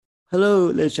Hello,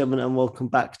 ladies and gentlemen, and welcome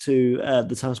back to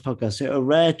the Times Podcast. So a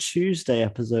rare Tuesday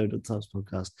episode of the Times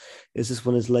Podcast. This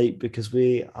one is late because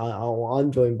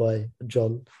I'm joined by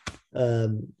John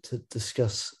to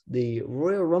discuss the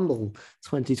Royal Rumble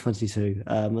 2022,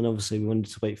 and obviously we wanted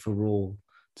to wait for Raw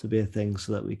to be a thing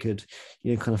so that we could,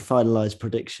 kind of finalize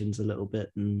predictions a little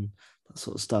bit and that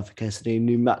sort of stuff in case any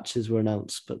new matches were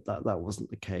announced, but that wasn't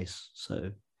the case.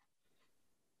 So,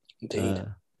 Indeed.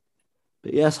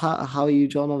 But yes, how are you,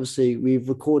 John? Obviously, we've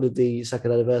recorded the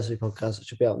second anniversary podcast, which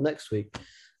will be out next week.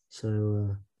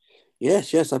 So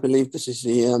Yes, I believe this is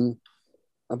the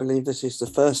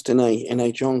first in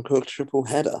a John Cook triple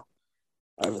header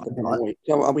over the coming week.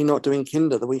 So are we not doing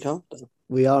Kinder the week after?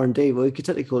 We are indeed. Well, we could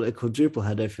technically call it a quadruple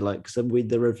header if you like, because we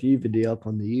the review video up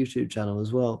on the YouTube channel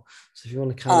as well. So if you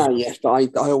want to count, yes, but I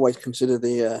always consider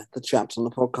the chaps on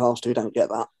the podcast who don't get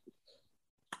that.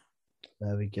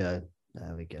 There we go.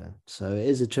 So it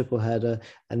is a triple header,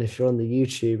 and if you're on the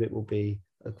YouTube, it will be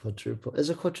a quadruple. Is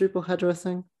a quadruple header a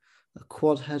thing? A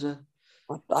quad header?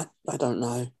 I don't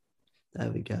know. There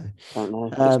we go. I don't know.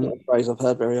 It's not a phrase I've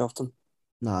heard very often.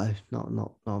 No,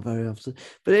 not very often.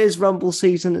 But it is Rumble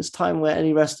season. It's time where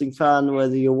any wrestling fan,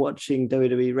 whether you're watching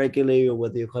WWE regularly or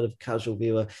whether you're kind of a casual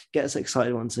viewer, gets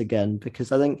excited once again,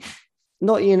 because I think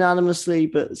not unanimously,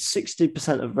 but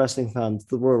 60% of wrestling fans,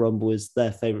 the Royal Rumble is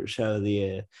their favorite show of the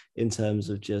year in terms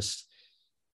of just,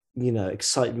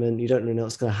 excitement. You don't really know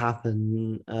what's going to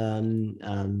happen.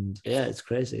 And yeah, it's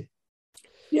crazy.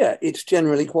 Yeah, it's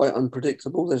generally quite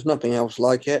unpredictable. There's nothing else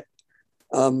like it.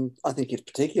 I think it's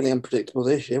particularly unpredictable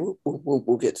this year.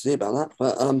 We'll get to see about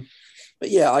that. But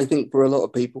yeah, I think for a lot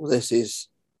of people, this is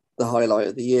the highlight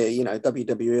of the year.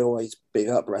 WWE always big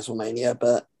up WrestleMania,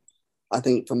 but I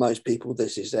think for most people,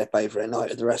 this is their favourite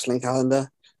night of the wrestling calendar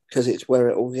because it's where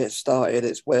it all gets started.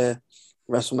 It's where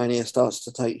WrestleMania starts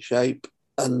to take shape.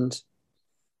 And,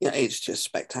 it's just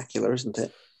spectacular, isn't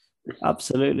it?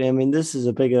 Absolutely. I mean, this is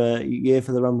a bigger year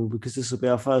for the Rumble because this will be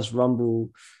our first Rumble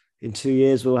in 2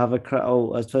 years. We'll have a crowd.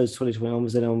 Oh, I suppose 2021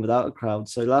 was the only one without a crowd.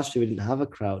 So last year we didn't have a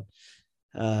crowd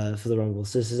for the Rumble.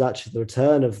 So this is actually the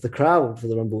return of the crowd for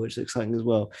the Rumble, which is exciting as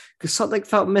well. Because something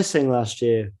felt missing last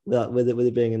year with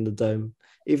it being in the Dome.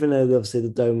 Even though obviously the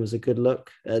Dome was a good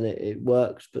look and it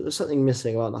worked, but there's something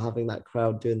missing about not having that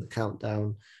crowd doing the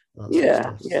countdown.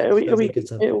 Yeah. It'll be good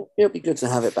to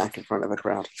have it back in front of a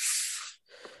crowd.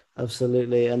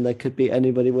 Absolutely. And there could be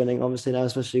anybody winning, obviously, now,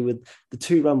 especially with the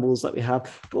two Rumbles that we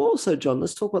have. But also, John,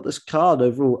 let's talk about this card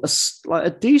overall. A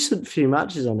decent few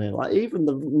matches on it. Like, even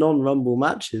the non-Rumble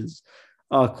matches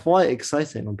are quite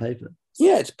exciting on paper.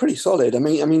 Yeah, it's pretty solid. I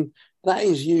mean, that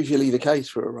is usually the case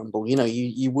for a Rumble.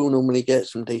 You will normally get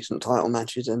some decent title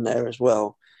matches in there as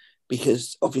well,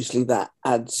 because obviously that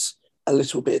adds a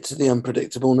little bit to the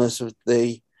unpredictableness of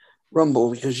the Rumble,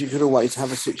 because you could always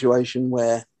have a situation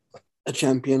where a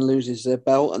champion loses their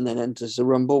belt and then enters the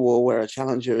Rumble, or where a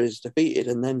challenger is defeated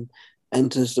and then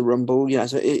enters the Rumble.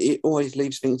 So it always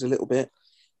leaves things a little bit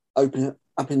open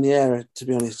up in the air, to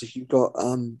be honest, if you've got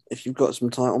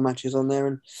some title matches on there.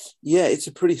 And yeah, it's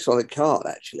a pretty solid card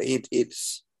actually.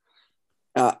 It's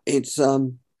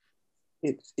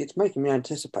making me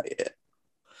anticipate it.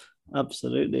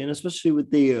 Absolutely. And especially with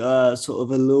the sort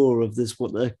of allure of this,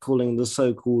 what they're calling the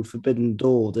so-called Forbidden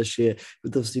Door this year,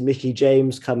 with obviously Mickie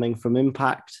James coming from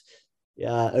Impact.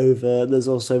 There's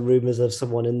also rumors of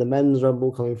someone in the men's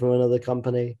Rumble coming from another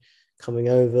company coming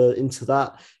over into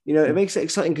that. It makes it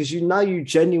exciting because you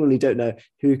genuinely don't know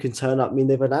who can turn up. I mean,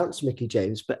 they've announced Mickie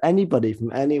James, but anybody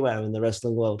from anywhere in the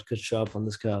wrestling world could show up on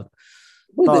this card.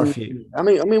 Bar a few. I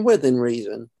mean, within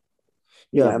reason.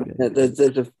 Yeah.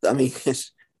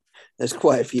 There's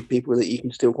quite a few people that you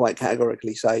can still quite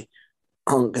categorically say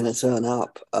aren't going to turn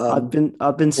up. I've been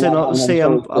saying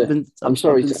CM. I'm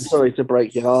sorry to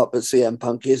break your heart, but CM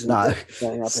Punk isn't. No, it's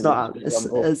not. It's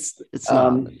not.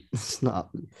 It's not.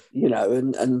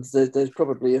 And there's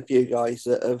probably a few guys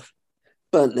that have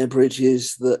burnt their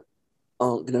bridges that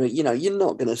aren't going to be. You're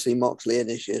not going to see Moxley in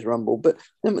this year's Rumble, but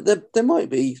there might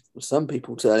be some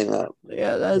people turning up.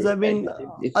 Yeah,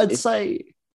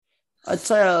 I'd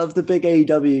say out of the big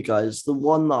AEW guys, the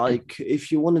one that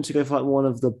if you wanted to go for one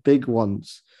of the big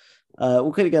ones,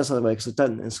 we'll get against that way because I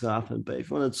don't think it's going to happen. But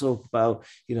if you want to talk about,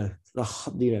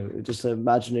 just an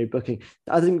imaginary booking,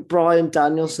 I think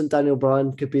Daniel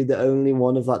Bryan could be the only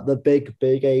one of the big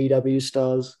AEW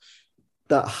stars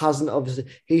that hasn't, obviously.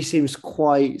 He seems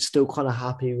still kind of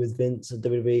happy with Vince and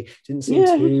WWE. Didn't seem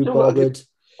too bothered.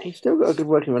 He's still got a good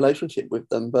working relationship with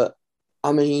them, but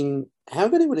I mean, how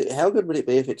good would it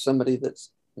be if it's somebody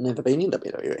that's never been in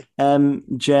WWE?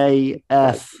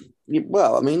 MJF.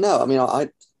 Well, I mean, no. I mean,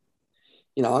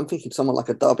 You know, I'm thinking someone like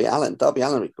a Darby Allin. Darby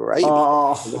Allin would be great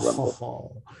for the Rumble.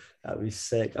 Oh, that'd be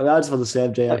sick. I mean, I just want to see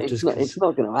MJF just It's because.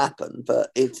 not going to happen, but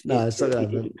No, it's not going to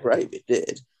it'd happen. be great if it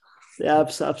did. Yeah,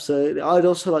 absolutely. I'd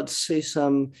also like to see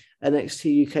some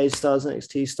NXT UK stars,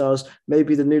 NXT stars.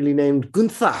 Maybe the newly named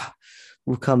Gunther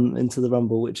will come into the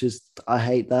Rumble, which is, I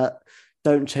hate that.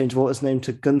 Don't change what his name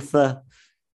to Gunther.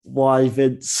 Why,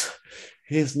 Vince?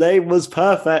 His name was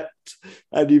perfect,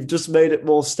 and you've just made it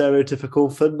more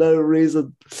stereotypical for no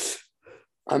reason.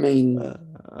 I mean,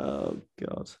 oh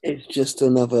God, it's just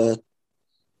another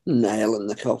nail in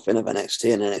the coffin of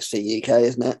NXT and NXT UK,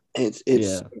 isn't it?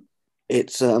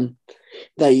 It's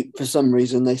they, for some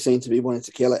reason, they seem to be wanting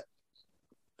to kill it.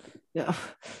 Yeah,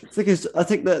 I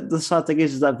think that the sad thing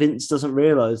is that Vince doesn't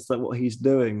realize that what he's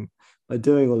doing by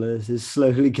doing all this is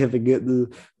slowly giving it the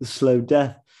slow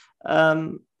death.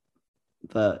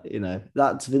 But you know,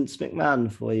 that's Vince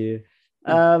McMahon for you.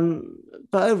 But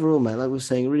overall, man, like we're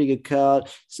saying, really good card.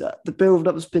 So the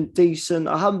build-up has been decent.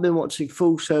 I haven't been watching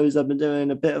full shows. I've been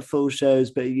doing a bit of full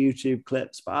shows, bit of YouTube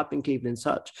clips, but I've been keeping in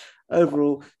touch.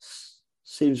 Overall,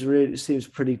 seems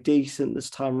pretty decent this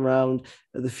time around.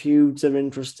 The feuds are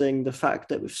interesting. The fact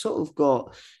that we've sort of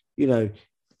got, you know,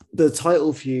 the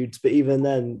title feuds, but even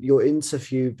then, your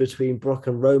interfeud between Brock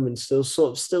and Roman still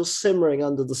simmering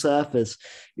under the surface,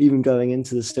 even going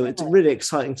into this. Still, it's a really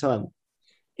exciting time.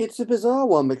 It's a bizarre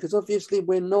one because obviously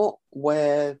we're not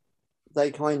where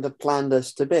they kind of planned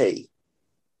us to be.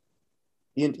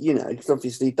 You know, because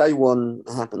obviously day one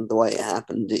happened the way it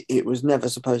happened. It was never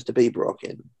supposed to be Brock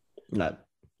in the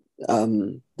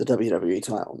WWE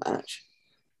title match,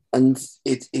 and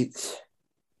it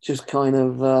just kind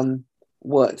of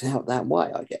worked out that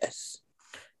way, I guess.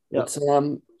 Yep. But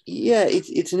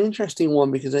it's an interesting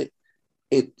one because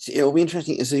it'll be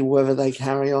interesting to see whether they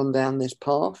carry on down this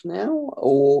path now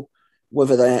or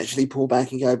whether they actually pull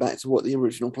back and go back to what the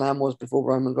original plan was before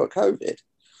Roman got COVID.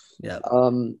 Yeah.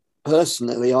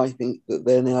 Personally, I think that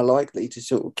they're now likely to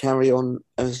sort of carry on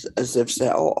as they've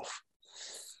set off.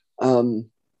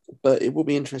 But it will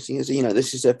be interesting as, you know,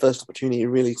 this is their first opportunity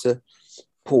really to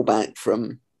pull back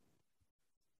from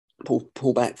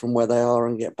where they are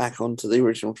and get back onto the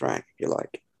original track, if you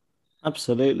like.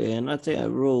 Absolutely. And I think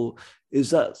overall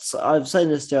is that I've said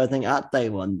this to, I think, at day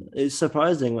one, it's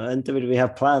surprising when WWE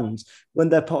have plans. When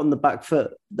they're put on the back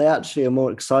foot, they actually are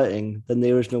more exciting than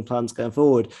the original plans going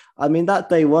forward. I mean, that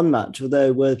day one match,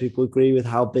 although whether people agree with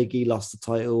how Big E lost the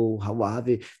title, what have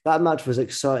you, that match was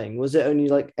exciting. Was it only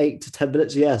like 8 to 10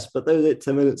 minutes? Yes, but those 8 to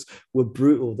 10 minutes were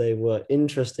brutal. They were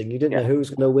interesting. You didn't know who was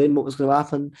going to win, what was going to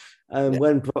happen. And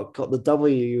when Brock got the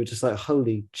W, you were just like,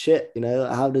 holy shit, you know,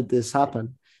 how did this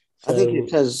happen? So, I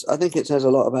think it says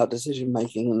a lot about decision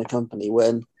making in the company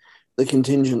when the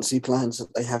contingency plans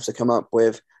that they have to come up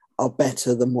with are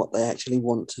better than what they actually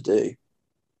want to do.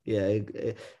 Yeah,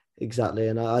 exactly.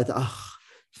 And I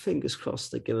fingers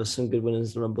crossed they give us some good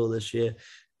winners in the Rumble this year.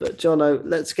 But Jono,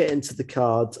 let's get into the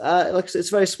cards. Like I said,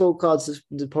 it's very small cards.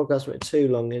 The podcast went too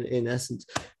long in essence.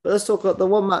 But let's talk about the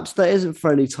one match that isn't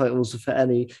for any titles or for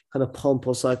any kind of pomp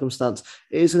or circumstance.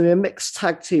 It is going to be a mixed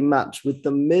tag team match with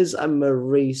The Miz and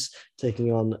Maurice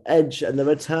taking on Edge and the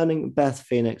returning Beth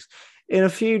Phoenix. In a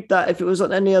feud that, if it was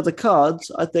on any other cards,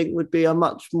 I think would be a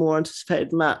much more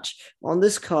anticipated match. On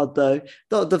this card, though,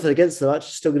 not nothing against the match,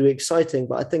 it's still going to be exciting,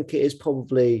 but I think it is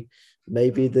probably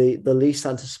maybe the least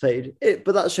anticipated.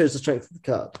 But that shows the strength of the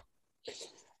card.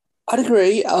 I'd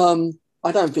agree.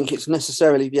 I don't think it's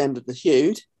necessarily the end of the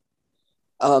feud.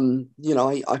 You know,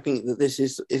 I think that this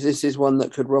is one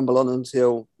that could rumble on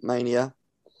until Mania,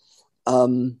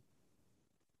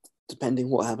 depending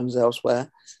what happens elsewhere.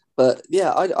 But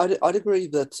yeah, I'd agree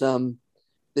that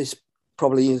this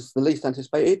probably is the least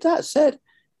anticipated. That said,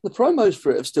 the promos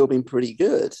for it have still been pretty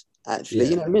good, actually.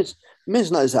 Yeah. You know,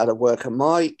 Miz knows how to work a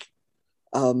mic.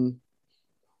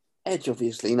 Edge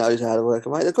obviously knows how to work a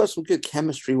mic. They've got some good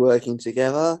chemistry working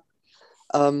together.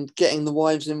 Getting the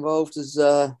wives involved has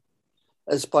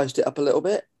spiced it up a little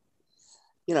bit.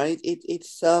 You know,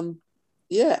 it's I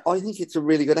think it's a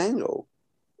really good angle.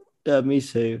 Yeah, me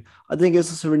too. I think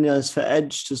it's also really nice for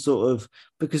Edge to sort of,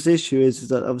 because the issue is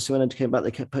that obviously when Edge came back,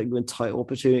 they kept putting him in title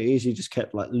opportunities. He just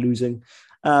kept like losing.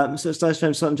 So it's nice for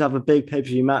him sometimes to have a big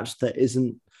pay-per-view match that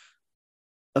isn't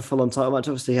a full-on title match.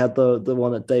 Obviously, he had the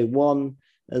one at day one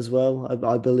as well.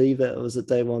 I believe it was at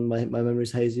day one. My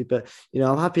memory's hazy, but you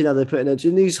know, I'm happy now they're putting Edge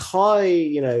in these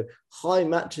high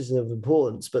matches of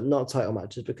importance, but not title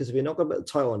matches, because if you're not going to put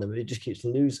the title on him, if he just keeps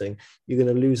losing, you're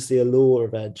going to lose the allure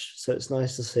of Edge. So it's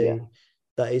nice to see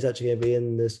that he's actually going to be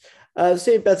in this.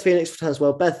 Seeing Beth Phoenix return as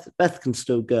well. Beth can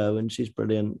still go, and she's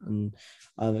brilliant, and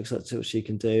I'm excited to see what she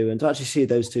can do. And to actually see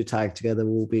those two tag together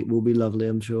will be lovely,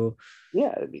 I'm sure.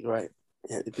 Yeah, it'd be great.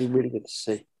 Yeah, it'd be really good to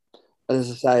see. But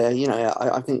as I say,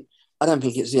 I don't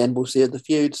think it's the end we'll see of the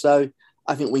feud. So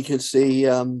I think we could see.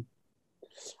 A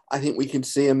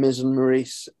Miz and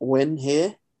Maurice win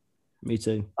here. Me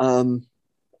too. In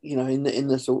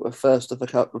the sort of first of a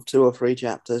couple of 2 or 3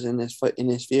 chapters in this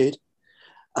feud.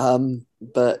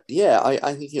 But yeah,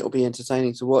 I think it'll be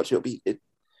entertaining to watch.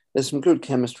 There's some good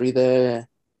chemistry there.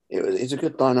 It's a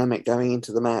good dynamic going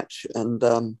into the match, and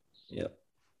I'm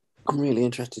really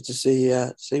interested to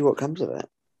see what comes of it.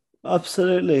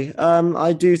 Absolutely.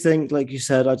 I do think, like you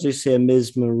said, I do see a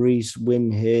Miz Maurice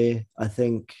win here. I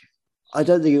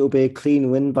don't think it will be a clean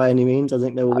win by any means. I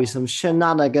think there will be some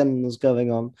shenanigans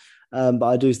going on. But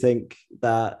I do think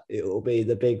that it will be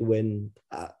the big win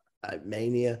at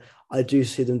Mania. I do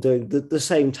see them doing the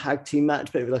same tag team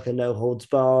match, maybe like a no holds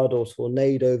barred or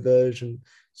tornado version.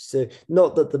 So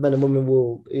not that the men and women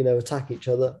will, attack each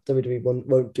other. WWE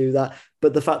won't do that.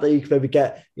 But the fact that you can maybe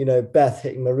get, Beth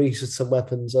hitting Maurice with some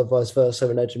weapons or vice versa,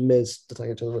 and Edge and Miz to attack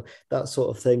each other, that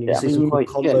sort of thing. You see some cool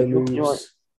combo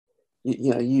moves.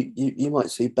 You might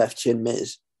see Beth chin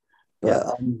Miz, but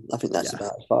I think that's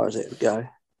about as far as it would go.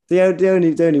 The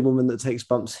only woman that takes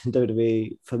bumps in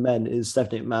WWE for men is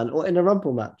Stephanie McMahon, or in a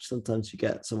Rumble match. Sometimes you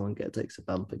get someone takes a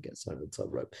bump and gets over the top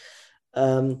rope.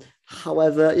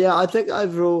 However, I think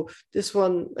overall this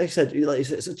one, like I said,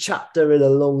 it's a chapter in a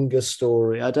longer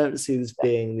story. I don't see this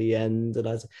being the end, and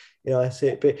I see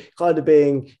it kind of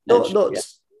being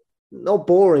not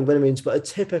boring by any means, but a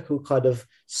typical kind of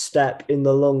step in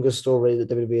the longer story that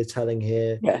WWE are telling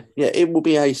here. Yeah, it will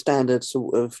be a standard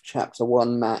sort of chapter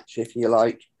 1 match, if you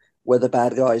like, where the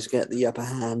bad guys get the upper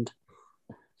hand.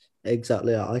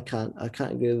 Exactly. I can't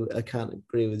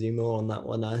agree with you more on that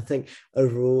one. I think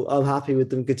overall I'm happy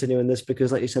with them continuing this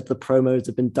because, like you said, the promos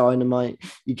have been dynamite.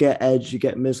 You get Edge, you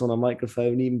get Miz on a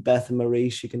microphone, even Beth and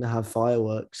Maurice, you can have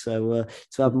fireworks. So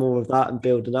to have more of that and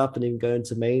build it up and even go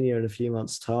into Mania in a few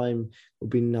months' time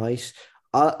would be nice.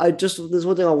 There's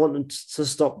one thing I wanted to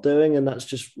stop doing, and that's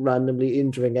just randomly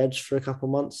injuring Edge for a couple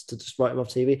months to just write him off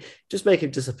TV. Just make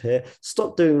him disappear.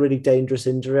 Stop doing really dangerous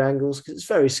injury angles because it's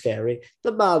very scary.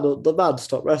 The man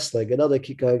stopped wrestling, and other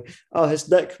keep going, oh, his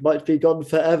neck might be gone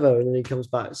forever, and then he comes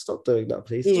back. Stop doing that,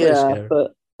 please. It's very scary.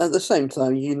 But at the same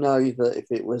time, you know that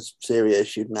if it was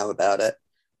serious, you'd know about it.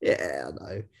 Yeah,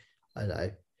 I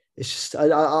know. It's just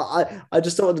I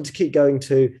just don't want them to keep going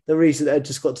to the reason Ed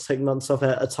just got to take months off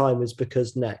at a time is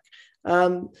because neck.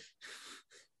 But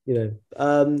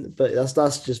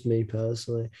that's just me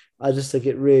personally. I just think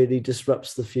it really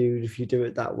disrupts the feud if you do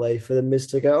it that way for the Miz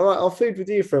to go, all right, I'll feud with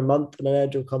you for a month, and then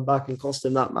Edge will come back and cost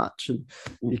him that match, and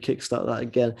you kickstart that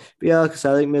again. But yeah, like I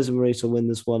said, I think Miz and Maurice will win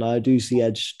this one. I do see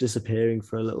Edge disappearing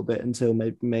for a little bit until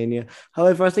maybe Mania.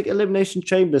 However, I think Elimination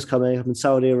Chamber is coming up in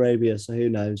Saudi Arabia, so who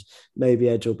knows? Maybe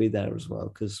Edge will be there as well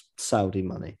because Saudi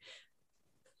money.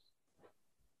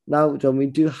 Now, John, we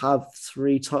do have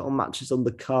 3 title matches on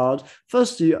the card.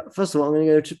 First of all, I'm going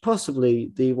to go to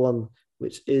possibly the one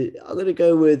which I'm going to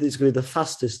go with is going to be the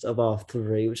fastest of our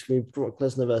 3, which is going to be Brock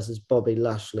Lesnar versus Bobby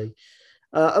Lashley.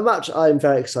 A match I'm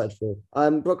very excited for.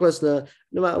 Brock Lesnar,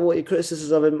 no matter what your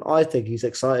criticisms of him, I think he's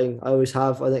exciting. I always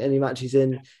have. I think any match he's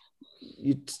in,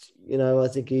 I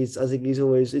think he's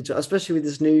always, especially with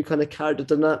this new kind of character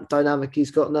dynamic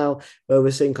he's got now, where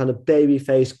we're seeing kind of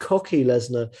babyface, cocky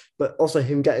Lesnar, but also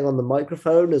him getting on the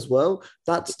microphone as well.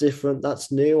 That's different.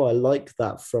 That's new. I like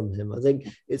that from him. I think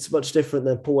it's much different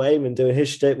than Paul Heyman doing his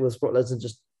shtick with Brock Lesnar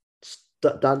just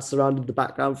danced around in the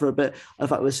background for a bit. In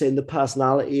fact, we're seeing the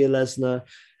personality of Lesnar.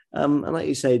 And like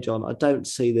you say, John, I don't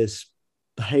see this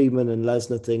Heyman and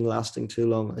Lesnar thing lasting too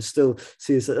long. I still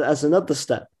see this as another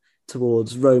step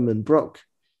towards Roman Brock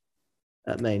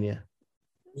at Mania.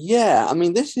 Yeah, I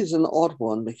mean, this is an odd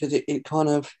one because it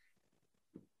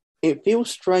feels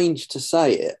strange to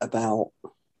say it about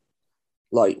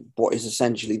like what is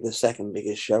essentially the second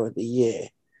biggest show of the year,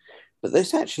 but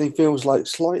this actually feels like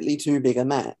slightly too big a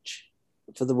match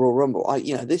for the Royal Rumble.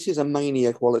 This is a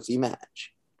Mania quality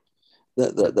match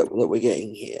that we're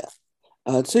getting here.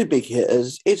 2 big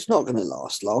hitters. It's not going to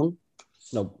last long.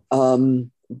 No.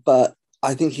 But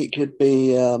I think it could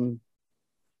be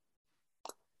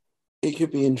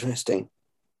interesting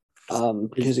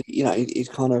because it's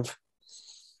kind of,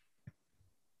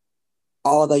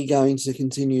 are they going to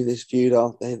continue this feud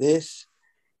after this?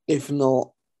 If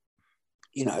not,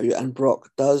 and Brock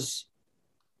does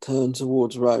turn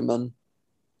towards Roman,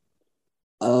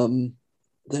 then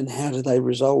how do they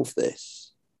resolve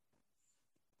this?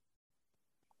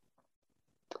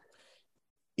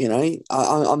 You know,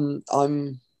 I'm.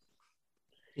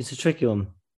 It's a tricky one.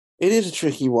 It is a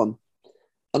tricky one,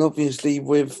 and obviously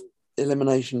with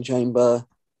Elimination Chamber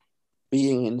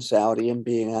being in Saudi and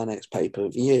being our next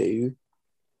pay-per-view,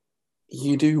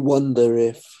 you do wonder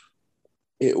if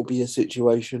it will be a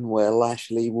situation where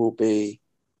Lashley will be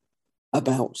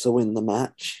about to win the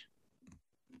match,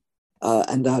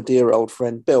 and our dear old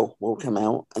friend Bill will come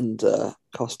out and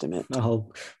cost him it.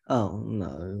 Oh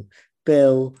no,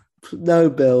 Bill, no,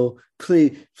 Bill,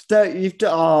 please don't.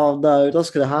 Oh no,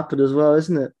 that's going to happen as well,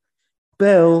 isn't it,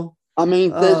 Bill? I mean,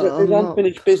 there's not,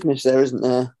 unfinished business there, isn't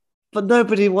there? but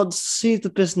nobody wants to see the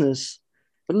business.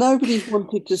 But nobody's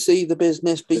wanted to see the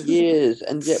business for years,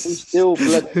 and yet we still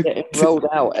bloody get it rolled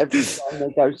out every time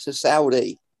they go to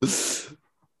Saudi. The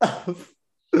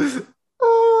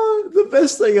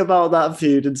best thing about that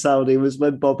feud in Saudi was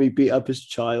when Bobby beat up his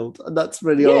child, and that's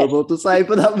really horrible to say,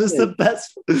 but that was the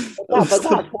best. But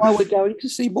that's why we're going to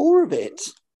see more of it,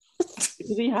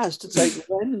 because he has to take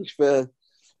revenge for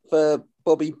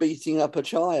Bobby beating up a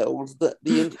child that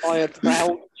the entire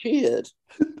crowd cheered.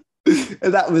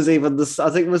 And that was even I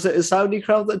think, was it a Saudi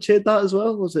crowd that cheered that as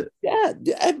well? Was it? Yeah.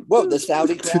 Well, the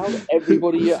Saudi crowd,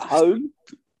 everybody at home.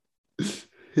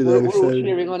 We're all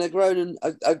cheering on a grown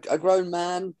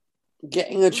man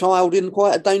getting a child in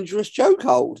quite a dangerous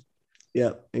chokehold.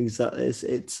 Yeah, exactly.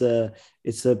 It's a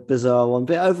bizarre one,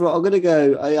 but overall, I'm going to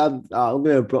go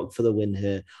Brock for the win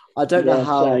here. I don't know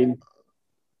how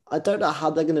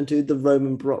they're going to do the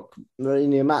Roman Brock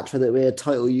match, whether it be a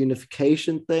title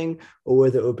unification thing or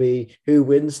whether it will be who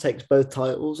wins takes both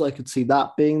titles. I could see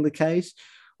that being the case,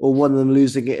 or one of them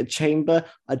losing it at Chamber.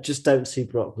 I just don't see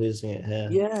Brock losing it here.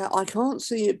 Yeah, I can't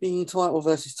see it being title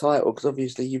versus title, because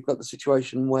obviously you've got the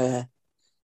situation where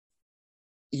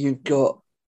you've got,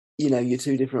 your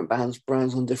two different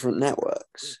brands on different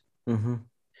networks. Mm-hmm.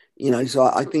 So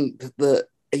I think that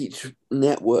each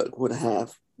network would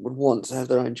want to have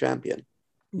their own champion.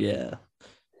 Yeah,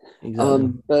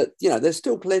 exactly. But there's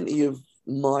still plenty of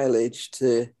mileage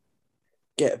to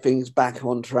get things back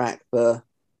on track for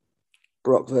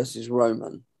Brock versus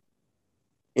Roman,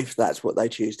 if that's what they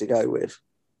choose to go with.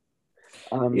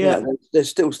 There's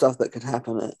still stuff that could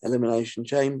happen at Elimination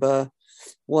Chamber.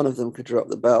 One of them could drop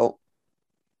the belt.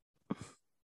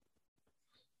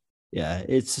 Yeah,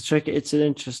 it's a trick. It's an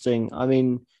interesting. I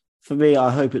mean, for me, I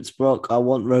hope it's Brock. I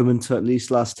want Roman to at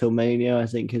least last till Mania. I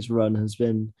think his run has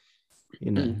been,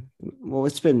 well,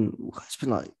 it's been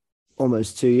like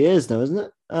almost 2 years now, isn't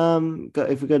it?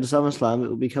 If we go to SummerSlam, it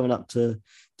will be coming up to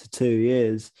 2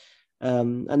 years,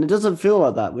 and it doesn't feel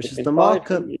like that, which is the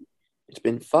marker. It's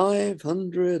been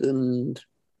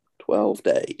 512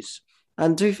 days,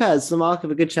 and to be fair, it's the mark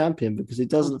of a good champion because it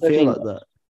doesn't feel like that.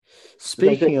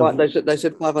 Speaking they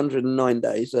said 509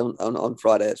 days on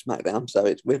Friday at SmackDown,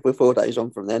 so we're 4 days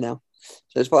on from there now,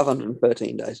 so it's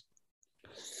 513 days.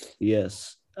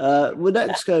 Yes, we'll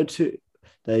next go to.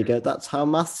 There you go. That's how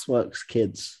maths works,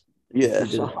 kids. Yeah,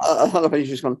 I don't know if he's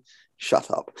just gone. Shut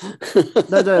up.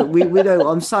 No, we don't.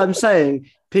 I'm saying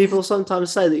people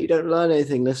sometimes say that you don't learn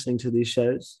anything listening to these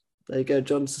shows. There you go,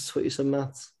 John, to taught you some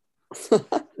maths.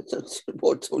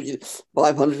 What taught you?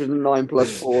 509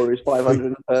 plus 4 is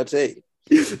 513.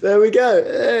 There we go.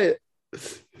 Hey.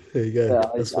 There you go. Yeah,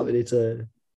 that's what we need to.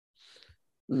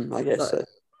 I guess so.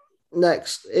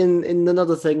 Next, in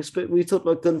another thing, we talked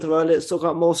about Gunther earlier. Let's talk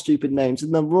about more stupid names.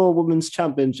 In the Raw Women's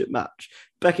Championship match,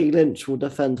 Becky Lynch will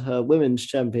defend her Women's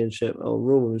Championship, or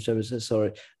Raw Women's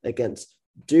Championship, against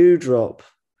Doudrop,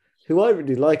 who I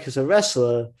really like as a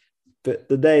wrestler, but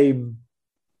the name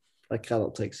I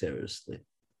cannot take seriously.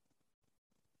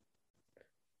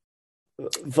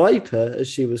 Viper, as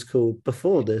she was called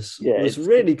before this, was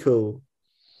really cool.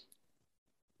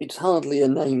 It's hardly a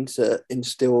name to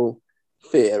instill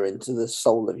fear into the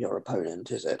soul of your opponent,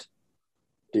 is it?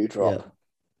 Doudrop.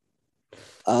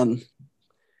 Yeah.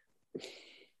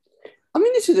 I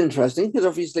mean, this is interesting because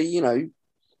obviously,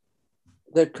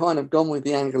 they've kind of gone with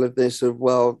the angle of this of,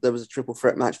 well, there was a triple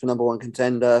threat match for number one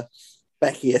contender.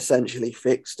 Becky essentially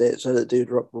fixed it so that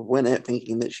Doudrop would win it,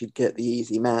 thinking that she'd get the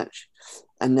easy match.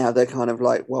 And now they're kind of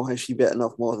like, well, has she bitten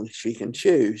off more than she can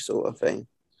chew, sort of thing.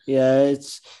 Yeah,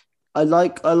 I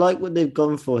like what they've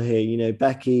gone for here.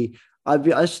 Becky,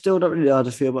 I still don't really know how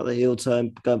to feel about the heel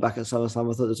turn going back at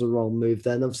SummerSlam. I thought it was a wrong move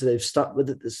then. Obviously, they've stuck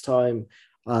with it this time.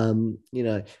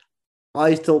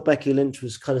 I thought Becky Lynch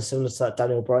was kind of similar to that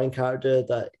Daniel Bryan character,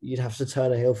 that you'd have to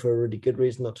turn a heel for a really good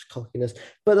reason, not just cockiness.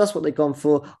 But that's what they've gone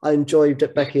for. I enjoyed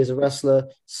Becky as a wrestler.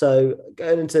 So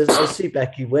going into this, I see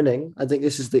Becky winning. I think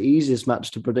this is the easiest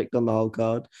match to predict on the whole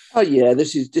card. Oh yeah,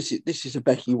 this is a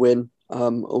Becky win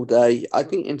all day. I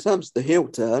think in terms of the heel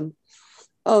turn,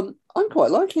 I'm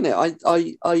quite liking it.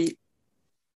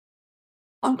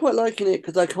 I'm quite liking it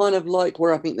because I kind of like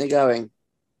where I think they're going.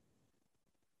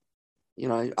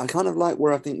 I kind of like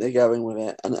where I think they're going with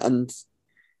it, and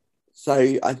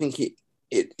so I think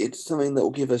it's something that will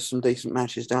give us some decent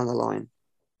matches down the line.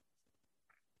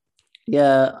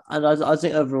 Yeah, and I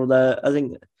think overall, there, I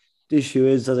think the issue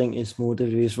is, I think it's more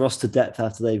WWE's roster depth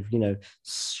after they've,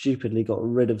 stupidly got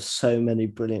rid of so many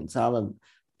brilliant talent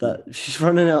that she's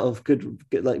running out of good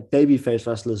like babyface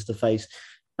wrestlers to face.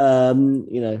 But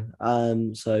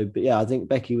yeah, I think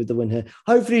Becky with the win here.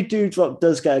 Hopefully, Doudrop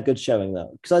does get a good showing though,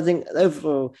 because I think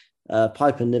overall,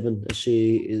 Piper Niven, as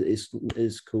she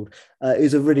is called,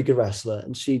 is a really good wrestler,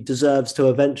 and she deserves to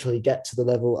eventually get to the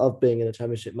level of being in a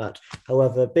championship match.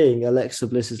 However, being Alexa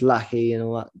Bliss's lackey and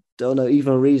all that, don't know,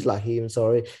 Eva Marie's lackey, even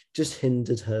sorry, just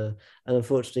hindered her. And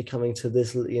unfortunately, coming to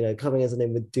this, coming as a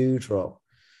name with Doudrop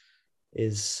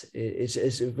is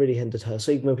it really hindered her.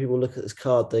 So even when people look at this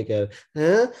card, they go,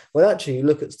 huh? Well, actually, you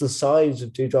look at the size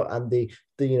of Doudrop and the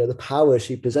power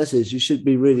she possesses, you should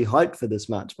be really hyped for this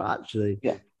match. But actually,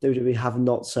 yeah, WWE have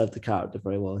not served the character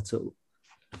very well at all.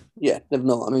 Yeah, they've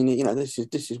not. I mean,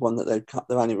 this is one that they've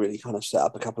only really kind of set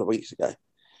up a couple of weeks ago.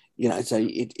 So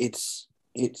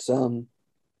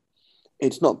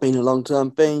it's not been a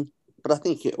long-term thing, but I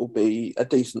think it will be a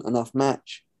decent enough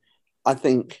match. I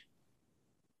think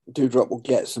Doudrop will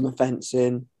get some offense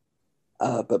in,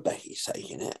 but Becky's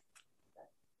taking it,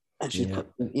 and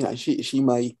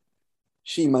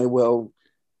she may well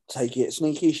take it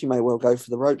sneaky. She may well go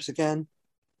for the ropes again.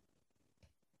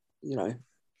 Kind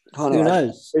of Who like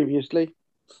knows? Previously.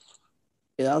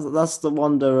 Yeah, that's the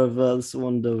wonder of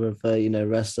wrestling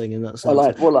in that sense.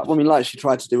 Like she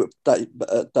tried to do it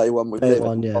day one with Liv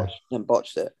and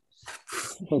botched it.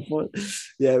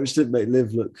 Yeah, which didn't make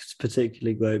Liv look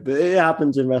particularly great, but it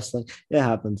happens in wrestling. It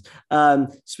happens.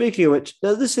 Speaking of which,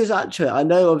 now this is actually, I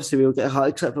know obviously we'll get high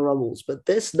except for Rumbles, but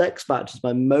this next match is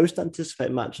my most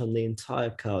anticipated match on the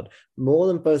entire card, more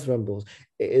than both Rumbles.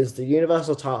 It is the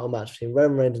Universal title match between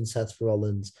Roman Reigns and Seth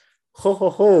Rollins. Ho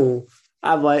ho ho!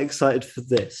 Am I excited for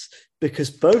this? Because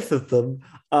both of them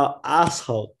are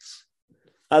assholes,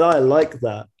 and I like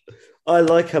that. I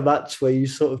like a match where you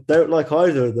sort of don't like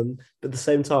either of them, but at the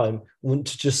same time want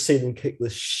to just see them kick the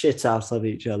shit out of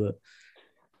each other.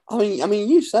 I mean,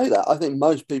 you say that. I think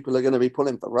most people are going to be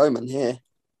pulling for Roman here.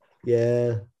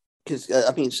 Yeah, because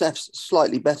Seth's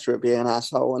slightly better at being an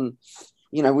asshole, and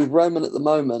with Roman at the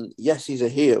moment, yes, he's a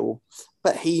heel,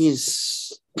 but he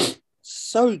is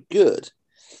so good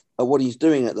at what he's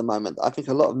doing at the moment. I think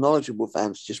a lot of knowledgeable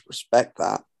fans just respect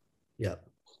that. Yeah,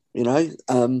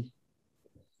 And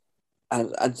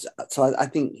so I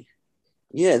think,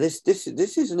 yeah, this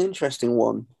is an interesting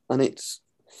one, and it's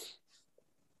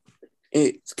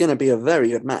going to be a very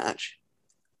good match.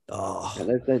 Oh,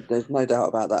 there's no doubt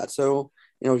about that. So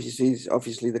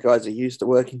obviously the guys are used to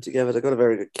working together. They've got a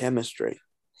very good chemistry.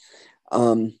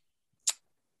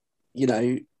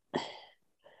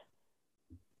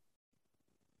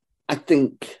 I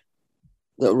think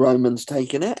that Roman's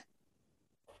taken it,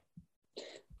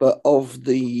 but of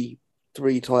the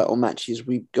 3 title matches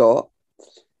we've got,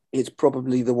 it's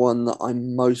probably the one that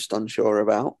I'm most unsure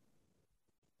about,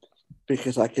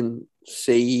 because I can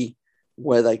see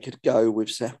where they could go with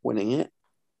Seth winning it.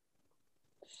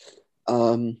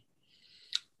 But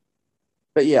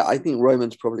yeah, I think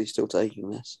Roman's probably still taking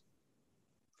this.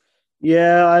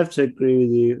 Yeah, I have to agree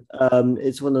with you.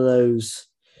 It's one of those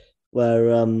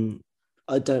where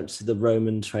I don't see the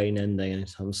Roman train ending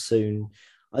anytime soon.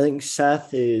 I think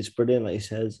Seth is brilliant, like you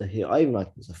said, as a heel. I even like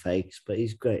him as a face, but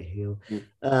he's a great heel.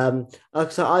 For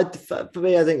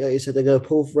me, I think, like you said, they're going to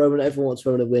pull for Roman. Everyone wants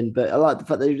Roman to win, but I like the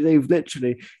fact that they've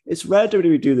literally, it's rare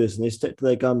WWE do this, and they stick to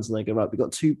their guns and they go, right, we've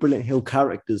got 2 brilliant heel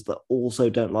characters that also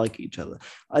don't like each other.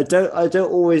 I don't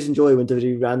always enjoy when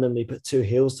WWE randomly put 2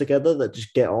 heels together that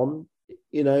just get on,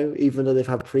 even though they've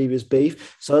had previous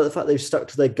beef. So the fact they've stuck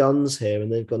to their guns here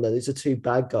and they've gone, no, these are 2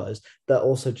 bad guys that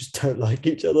also just don't like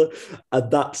each other.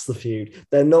 And that's the feud.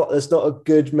 There's not a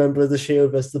good member of the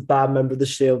Shield versus the bad member of the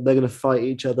Shield. They're going to fight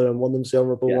each other and one of them's the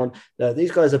honorable one. No,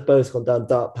 these guys have both gone down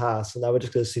dark paths, and now we're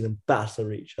just going to see them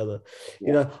batter each other.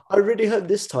 Yeah. I really hope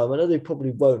this time, I know they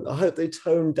probably won't, I hope they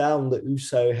tone down the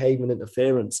Uso Heyman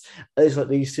interference. It's like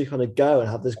these 2 kind of go and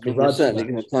have this grudge. They're certainly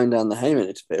going to tone down the Heyman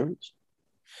interference.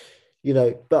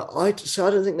 But I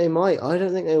don't think they might. I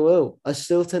don't think they will. I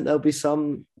still think there'll be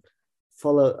some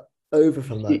follow over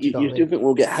from that. You still think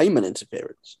we'll get Heyman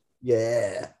interference?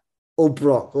 Yeah. Or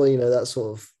Brock, or, that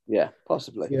sort of. Yeah,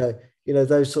 possibly.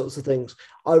 those sorts of things.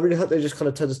 I really hope they just kind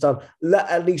of turn this down. Let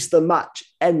at least the match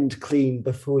end clean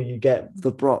before you get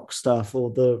the Brock stuff or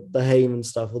the Heyman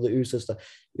stuff or the Uso stuff.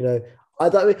 I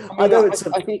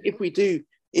think if we do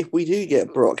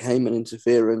get Brock Heyman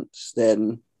interference,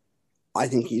 then I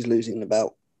think he's losing the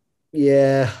belt.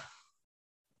 Yeah.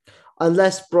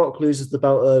 Unless Brock loses the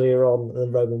belt earlier on and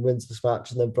then Roman wins this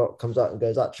match and then Brock comes out and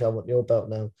goes, actually, I want your belt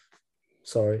now.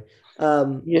 Sorry.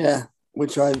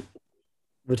 Which I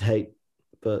would hate,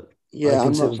 but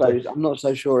I'm not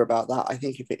so sure about that. I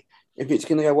think if it's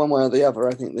going to go one way or the other,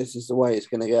 I think this is the way it's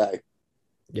going to go.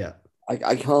 Yeah.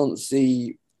 I can't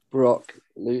see Brock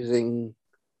losing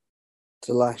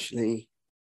to Lashley.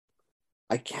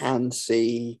 I can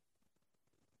see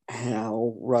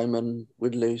how Roman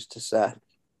would lose to Seth.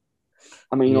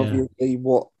 I mean, obviously,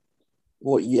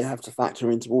 what you have to factor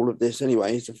into all of this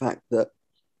anyway is the fact that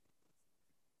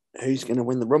who's going to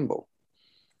win the Rumble.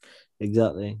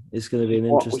 Exactly. It's going to be an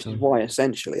interesting... Which is why,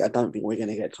 essentially, I don't think we're going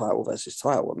to get title versus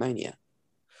title at Mania.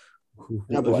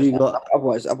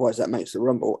 Otherwise, that makes the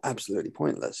Rumble absolutely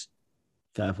pointless.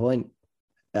 Fair point.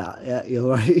 Yeah, you're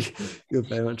right. You're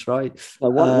very much right.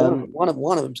 No, one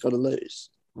of them's got to lose.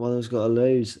 One of them's got to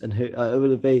lose. And who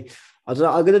will it be? I don't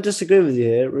know. I'm going to disagree with you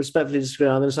here. Respectfully disagree.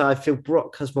 I'm going to say I feel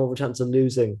Brock has more of a chance of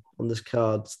losing on this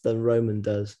card than Roman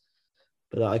does.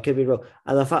 But I could be wrong.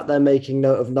 And the fact they're making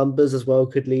note of numbers as well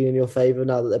could lean in your favor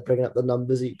now that they're bringing up the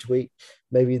numbers each week.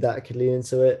 Maybe that could lean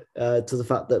into it, to the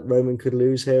fact that Roman could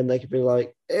lose here and they could be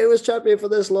like, it was champion for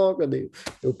this long, and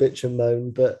he'll bitch and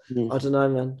moan. But I don't know,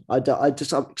 man. I'm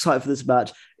excited for this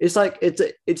match. It's like,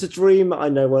 it's a dream I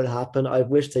know won't happen. I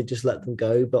wish they'd just let them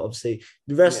go. But obviously,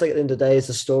 the wrestling at the end of the day is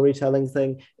a storytelling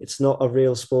thing. It's not a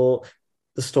real sport.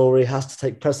 The story has to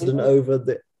take precedent over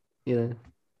the,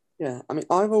 Yeah, I mean,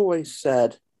 I've always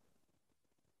said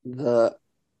that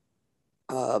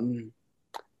the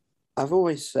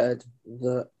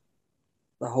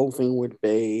whole thing would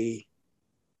be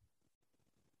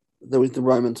with the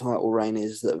Roman title reign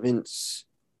is that Vince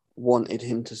wanted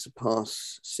him to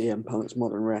surpass CM Punk's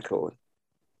modern record.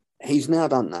 He's now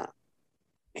done that.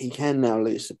 He can now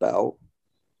lose the belt.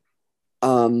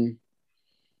 The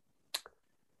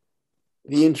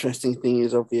interesting thing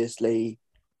is obviously,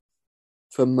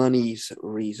 for money's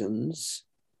reasons,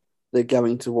 they're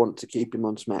going to want to keep him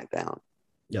on SmackDown.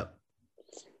 Yeah.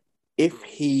 If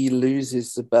he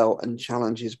loses the belt and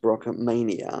challenges Brock at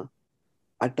Mania,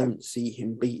 I don't see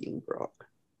him beating Brock.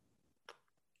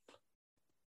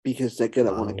 Because they're going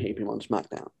to want to keep him on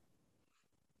SmackDown.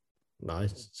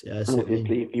 Nice. Yeah, and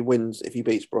obviously, if he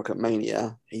beats Brock at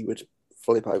Mania, he would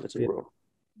flip over to Raw.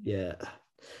 Yeah.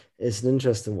 It's an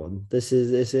interesting one. That's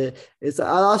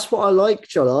what I like,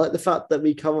 John. I like the fact that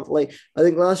we come up, I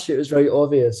think last year it was very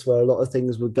obvious where a lot of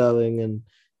things were going and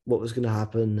what was going to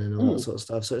happen and all that sort of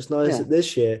stuff. So it's nice that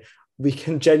this year we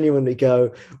can genuinely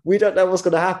go, we don't know what's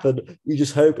going to happen. We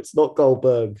just hope it's not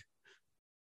Goldberg.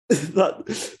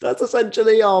 That's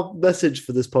essentially our message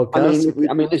for this podcast.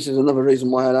 I mean, this is another reason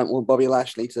why I don't want Bobby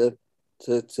Lashley to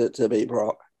beat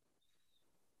Brock.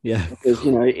 Yeah, because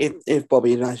if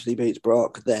Bobby Lashley beats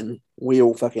Brock, then we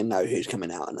all fucking know who's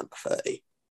coming out at number 30.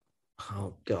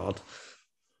 Oh God!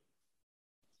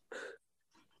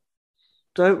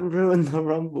 Don't ruin the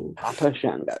Rumble. Papa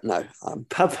Shango. No,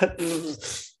 Papa.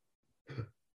 It's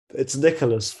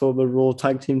Nicholas, former Raw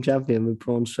Tag Team Champion with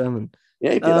Braun Strowman.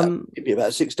 Yeah, he'd be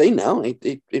about 16 now. He'd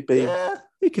be. Yeah,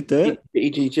 he could do it.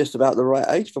 He'd be just about the right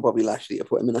age for Bobby Lashley to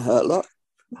put him in a hurt lock.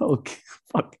 Oh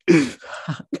fuck!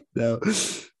 No.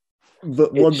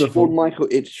 But wonderful.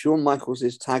 It's Shawn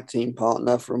Michaels' tag team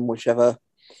partner from whichever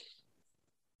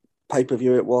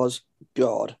pay-per-view it was.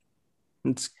 God.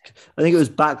 I think it was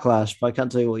Backlash, but I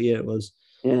can't tell you what year it was.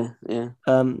 Yeah.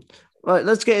 Right,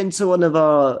 let's get into one of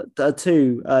our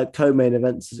two co-main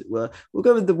events, as it were. We'll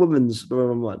go with the women's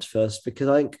match first, because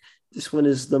I think this one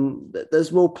is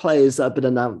there's more players that have been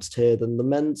announced here than the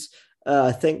men's.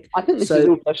 I think this is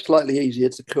also slightly easier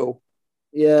to call.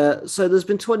 Yeah, so there's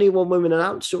been 21 women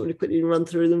announced. Do you want me to quickly run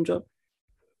through them, John?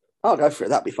 I'll go for it.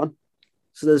 That'd be fun.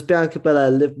 So there's Bianca Belair,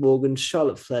 Liv Morgan,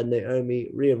 Charlotte Flair, Naomi,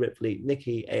 Rhea Ripley,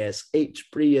 Nikki ASH,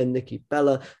 Bria, Nikki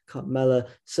Bella, Carmella,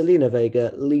 Selena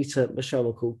Vega, Lita,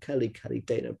 Michelle McCool, Kelly,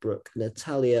 Dana Brooke,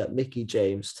 Natalia, Mickie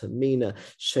James, Tamina,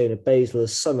 Shayna Baszler,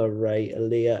 Summer Rae,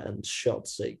 Aaliyah, and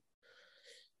Shotzi.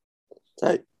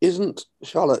 So isn't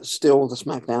Charlotte still the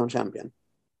SmackDown champion?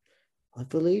 I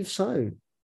believe so.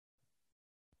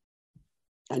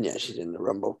 And yeah, she's in the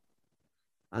Rumble.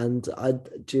 And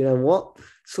do you know what?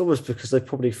 It's almost because they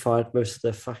probably fired most of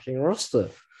their fucking roster.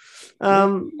 I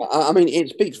mean, it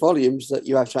speaks volumes that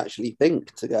you have to actually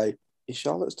think to go, is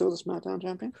Charlotte still the SmackDown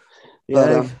champion?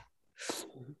 Yeah.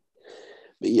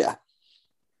 yeah,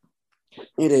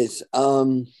 it is.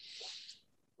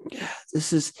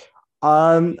 This is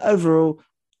overall.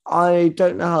 I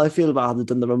don't know how I feel about how they've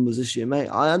done the Rumbles this year, mate.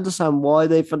 I understand why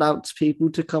they've announced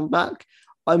people to come back.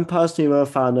 I'm personally a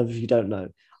fan of, if you don't know.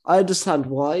 I understand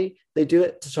why they do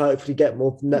it to try to hopefully get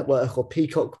more network or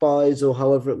peacock buys or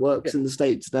however it works in the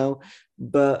States now.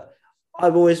 But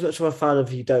I'm always much more a fan of,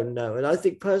 if you don't know. And I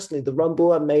think personally, the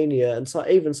Rumble and Mania and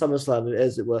even SummerSlam,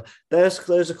 as it were,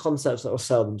 those are concepts that will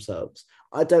sell themselves.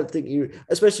 I don't think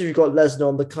especially if you've got Lesnar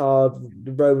on the card,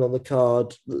 Roman on the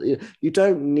card, you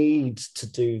don't need to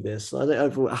do this. I think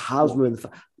overall it has ruined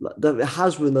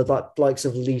the likes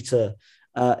of Lita.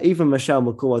 Even Michelle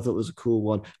McCool, I thought was a cool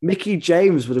one. Mickey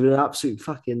James would have been an absolute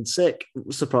fucking sick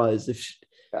surprise if,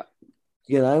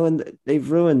 and they've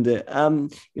ruined it.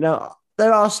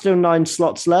 There are still 9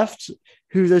 slots left.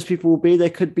 Who those people will be, there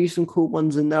could be some cool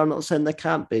ones in there. I'm not saying there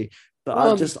can't be. But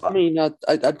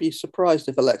I'd be surprised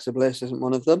if Alexa Bliss isn't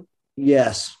one of them.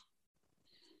 Yes,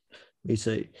 me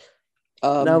too.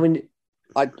 I'd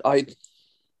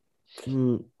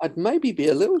maybe be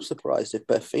a little surprised if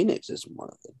Beth Phoenix isn't one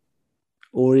of them,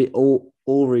 or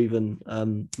even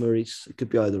Maurice. It could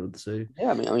be either of the two.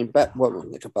 Yeah, I mean,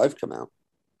 they could both come out.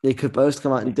 They could both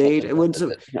come out. Indeed, it wouldn't.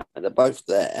 They're both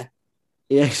there.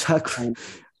 Yeah, exactly.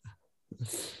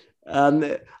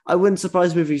 I wouldn't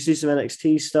surprise me if you see some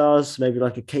NXT stars, maybe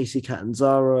like a Casey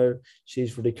Catanzaro.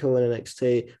 She's really cool in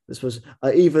NXT. This was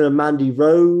even a Mandy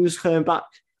Rose coming back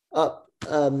up.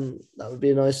 That would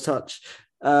be a nice touch.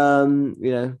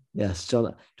 Yes,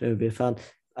 John would be a fan.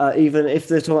 Even if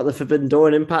they're talking about the Forbidden Door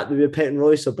and Impact, maybe a Peyton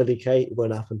Royce or Billy Kay. It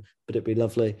won't happen, but it'd be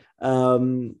lovely.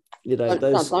 Don't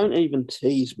even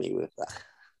tease me with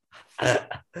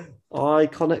that.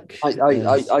 Iconic.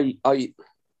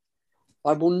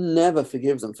 I will never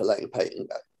forgive them for letting Peyton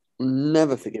go.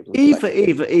 Never forgive them.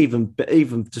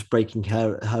 Even just breaking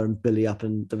her and Billy up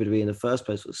in WWE in the first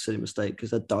place was a silly mistake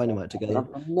because they're dynamite together.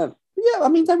 I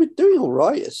mean, they were doing all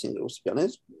right as singles, to be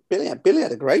honest. Billy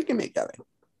had a great gimmick going.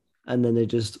 And then they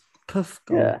just poof.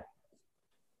 Gone. Yeah.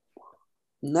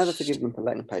 Never forgive them for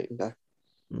letting Peyton go.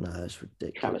 No, it's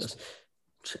ridiculous.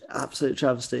 Absolute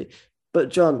travesty. But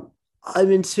John,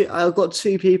 I've got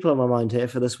 2 people on my mind here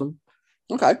for this one.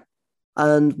 Okay.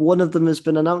 And one of them has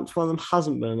been announced, one of them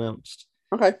hasn't been announced.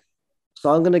 Okay. So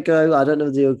I'm going to go, I don't know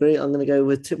if you agree, I'm going to go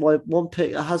with my one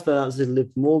pick that has been announced is Liv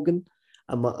Morgan,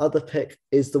 and my other pick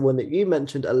is the one that you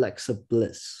mentioned, Alexa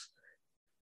Bliss.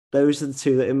 Those are the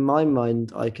 2 that, in my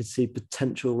mind, I could see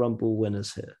potential Rumble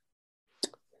winners here.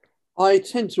 I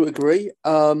tend to agree.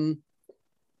 I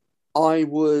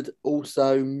would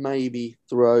also maybe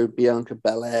throw Bianca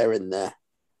Belair in there.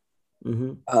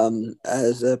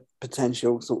 As a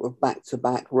potential sort of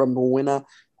back-to-back Rumble winner.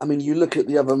 I mean, you look at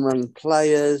the other main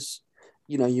players,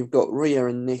 you've got Rhea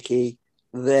and Nikki.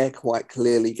 They're quite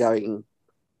clearly going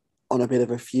on a bit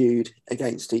of a feud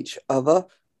against each other.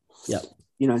 Yeah.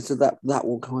 So that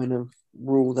will kind of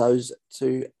rule those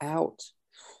 2 out.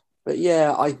 But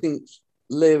yeah, I think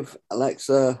Liv,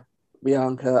 Alexa,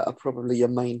 Bianca are probably your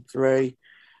main 3.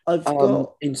 I've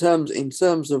got in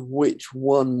terms of which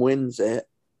one wins it.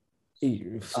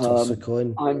 Toss a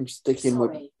coin. I'm sticking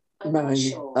with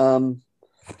Mary.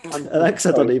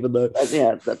 Alexa don't even know.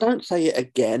 Don't say it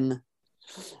again.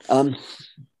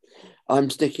 I'm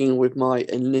sticking with my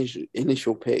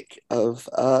initial pick of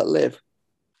Liv.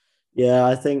 Yeah,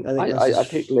 I think I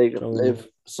picked Liv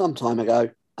some time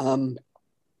ago. I'm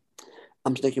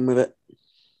sticking with it.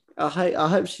 I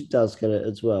hope she does get it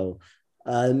as well.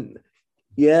 I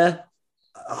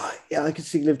could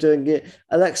see Liv doing it.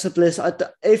 Alexa Bliss.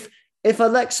 If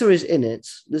Alexa is in it,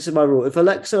 this is my rule. If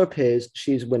Alexa appears,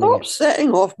 she's winning. Stop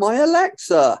setting off my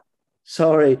Alexa.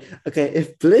 Sorry. Okay,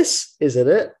 if Bliss is in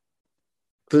it,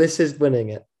 Bliss is winning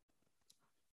it.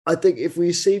 I think if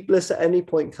we see Bliss at any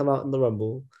point come out in the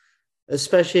Rumble,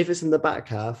 especially if it's in the back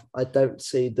half, I don't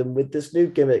see them with this new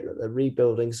gimmick that they're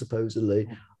rebuilding, supposedly.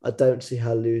 I don't see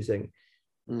her losing.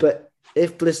 But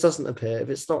if Bliss doesn't appear, if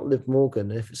it's not Liv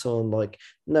Morgan, if it's someone like,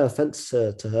 no offense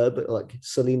to her, but like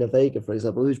Selena Vega, for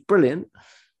example, who's brilliant,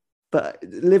 but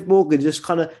Liv Morgan just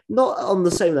kind of not on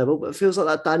the same level, but feels like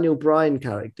that Daniel Bryan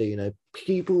character.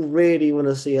 People really want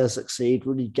to see her succeed,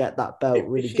 really get that belt,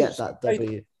 really get that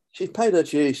W. She's paid her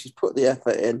dues. She's put the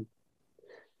effort in.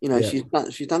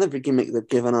 She's done every gimmick they've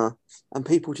given her, and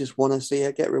people just want to see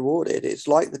her get rewarded. It's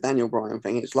like the Daniel Bryan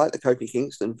thing. It's like the Kofi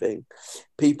Kingston thing.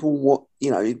 People want,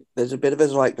 there's a bit of a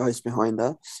zeitgeist behind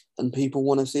her, and people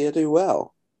want to see her do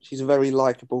well. She's a very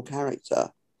likable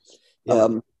character,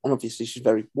 and obviously she's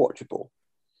very watchable.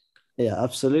 Yeah,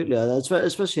 absolutely.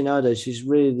 Especially nowadays, she's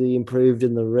really improved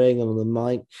in the ring and on the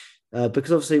mic.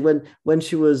 Because obviously when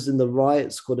she was in the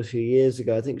Riot Squad a few years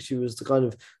ago, I think she was the kind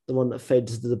of the one that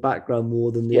faded to the background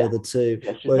more than the other two.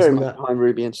 Yeah, she's Whereas very much behind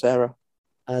Ruby and Sarah.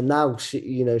 And now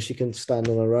she can stand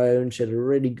on her own. She had a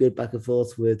really good back and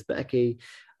forth with Becky.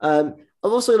 I'm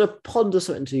also going to ponder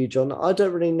something to you, John. I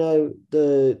don't really know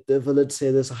the validity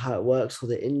of this or how it works or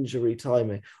the injury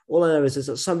timing. All I know is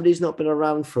that somebody's not been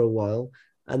around for a while,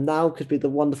 and now could be the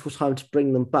wonderful time to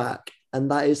bring them back, and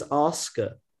that is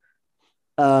Asuka.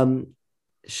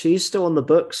 She's still on the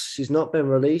books. She's not been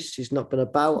released. She's not been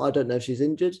about. I don't know if she's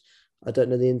injured. I don't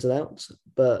know the ins and outs,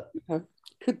 but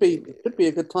could be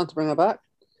a good time to bring her back.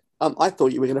 I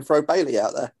thought you were going to throw Bailey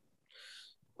out there.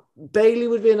 Bailey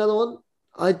would be another one.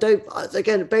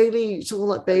 Bailey, someone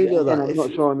like Bailey or that. I'm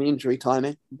not sure on the injury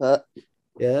timing, but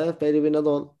yeah, Bailey would be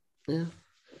another one. Yeah,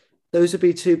 those would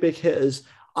be two big hitters.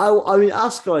 I mean,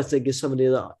 Asuka, I think, is somebody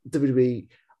that WWE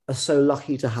are so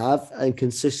lucky to have and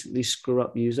consistently screw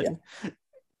up using. Yeah.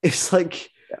 It's like,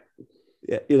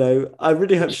 I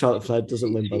really hope Charlotte Flair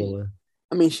doesn't win, by the way.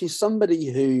 I mean, she's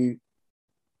somebody who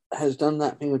has done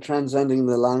that thing of transcending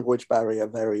the language barrier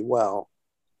very well.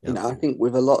 Yep. I think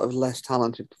with a lot of less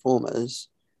talented performers,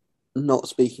 not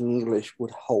speaking English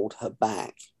would hold her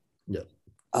back. Yeah.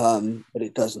 But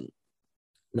it doesn't.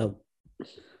 No.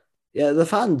 Yeah, the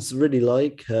fans really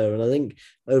like her, and I think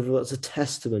overall it's a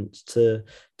testament to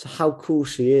how cool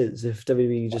she is. If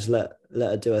WWE just let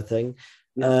her do her thing,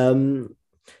 I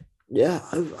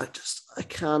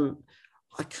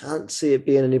can't see it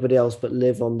being anybody else but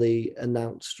Liv on the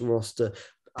announced roster.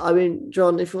 I mean,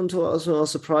 John, if you want to talk about some of our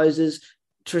surprises,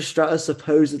 Trish Stratus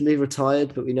supposedly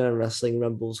retired, but we know in wrestling,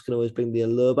 Rumbles can always bring the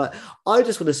allure back. I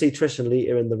just want to see Trish and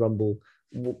Lita in the Rumble,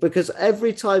 because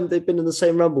every time they've been in the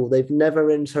same Rumble, they've never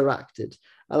interacted.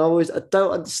 And I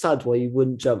don't understand why you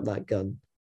wouldn't jump that gun.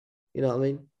 You know what I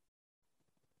mean?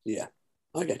 Yeah,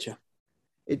 I get you.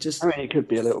 It could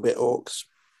be a little bit Orcs.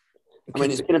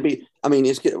 Could you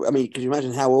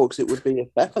imagine how Orcs it would be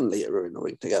if Beth and Lita were in the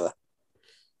ring together?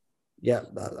 Yeah,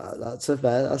 that's a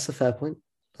fair point.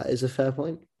 That is a fair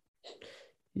point.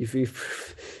 You've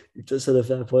just said a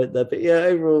fair point there. But yeah,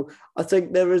 overall, I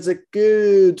think there is a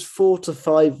good 4 to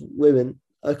 5 women,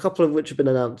 a couple of which have been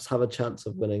announced, have a chance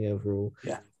of winning overall.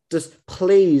 Yeah. Just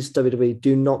please, WWE,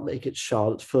 do not make it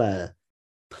Charlotte Flair.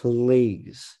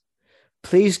 Please.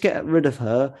 Please get rid of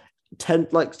her.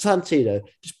 Like Santino,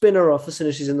 just bin her off as soon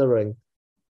as she's in the ring.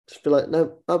 Just be like,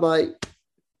 no, bye-bye.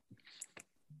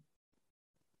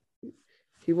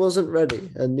 He wasn't ready,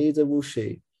 and neither will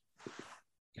she.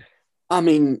 I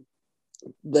mean,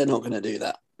 they're not going to do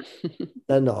that.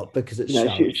 They're not, because it's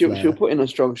Charlotte Flair. She'll put in a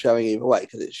strong showing either way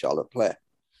because it's Charlotte Flair.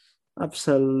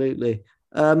 Absolutely.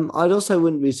 I'd also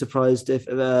wouldn't be surprised if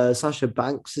Sasha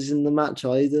Banks is in the match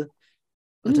either.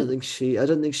 I don't think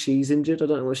she's injured. I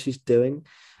don't know what she's doing.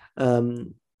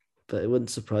 But it wouldn't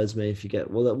surprise me if you get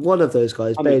one of those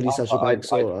guys, Bailey, Sasha Banks,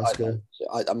 or Asuka.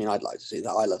 I'd like to see that.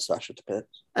 I love Sasha to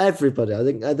bits. Everybody,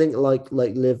 I think, like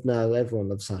Liv now, everyone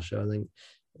loves Sasha. I think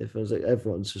if it was like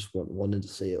everyone's just wanting to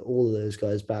see all of those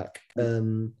guys back.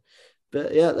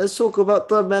 But yeah, let's talk about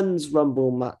the men's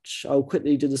Rumble match. I'll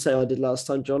quickly do the same I did last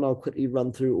time, John. I'll quickly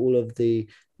run through all of the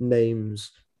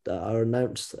names that are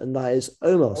announced, and that is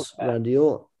Omos, Randy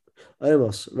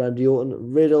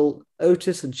Orton, Riddle,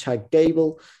 Otis and Chad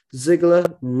Gable,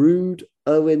 Ziggler, Rude,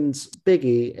 Owens, Big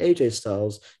E, AJ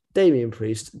Styles, Damian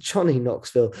Priest, Johnny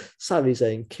Knoxville, Sami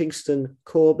Zayn, Kingston,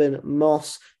 Corbin,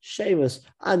 Moss, Sheamus,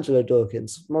 Angelo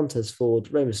Dawkins, Montez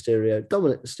Ford, Rey Mysterio,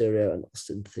 Dominic Mysterio, and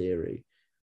Austin Theory.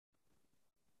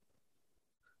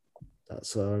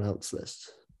 That's our announced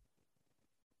list.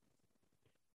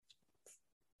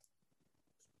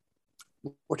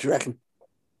 What do you reckon?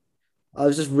 I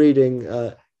was just reading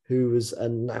who was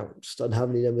announced and how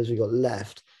many numbers we got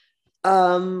left.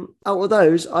 Out of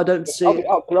those, I don't see.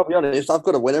 I'll be honest, I've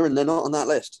got a winner and they're not on that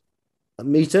list.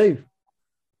 Me too.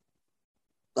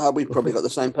 We've probably got the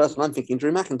same person. I'm thinking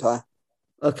Drew McIntyre.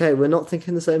 Okay, we're not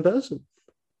thinking the same person.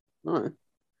 No.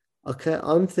 Okay,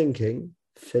 I'm thinking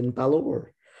Finn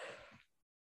Balor.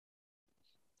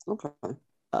 Okay.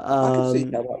 I can see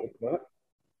how that would work.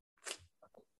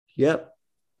 Yep.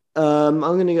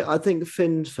 I think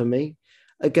Finn for me.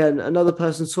 Again, another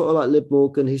person sort of like Liv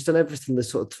Morgan. He's done everything they've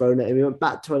sort of thrown at him. He went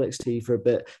back to NXT for a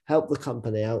bit, helped the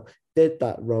company out, did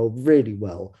that role really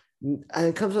well,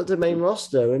 and comes up to the main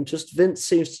roster, and just Vince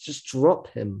seems to just drop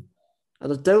him.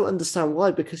 And I don't understand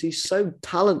why, because he's so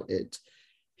talented.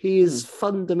 He is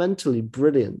fundamentally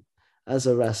brilliant as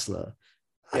a wrestler.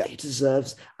 And he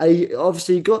deserves.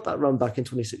 Obviously, he got that run back in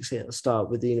 2016 at the start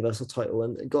with the Universal title,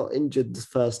 and got injured the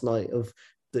first night of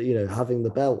having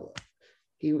the belt.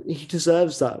 he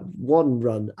deserves that one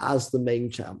run as the main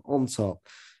champ on top.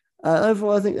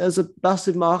 Overall, I think there's a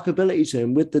massive markability to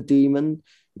him with the Demon,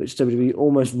 which WWE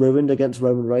almost ruined against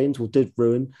Roman Reigns, or did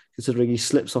ruin, considering he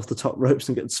slips off the top ropes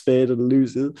and gets speared and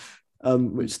loses,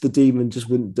 which the Demon just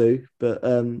wouldn't do. But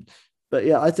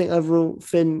yeah, I think overall,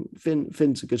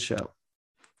 Finn's a good shout.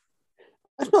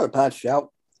 That's not a bad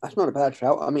shout.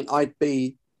 I mean, I'd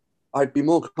be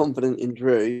more confident in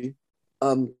Drew,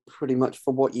 pretty much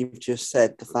for what you've just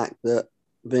said. The fact that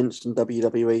Vince and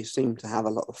WWE seem to have a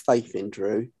lot of faith in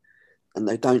Drew, and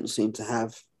they don't seem to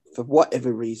have, for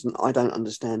whatever reason, I don't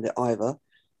understand it either,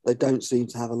 they don't seem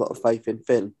to have a lot of faith in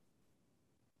Finn.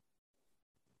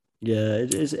 Yeah,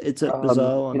 it's a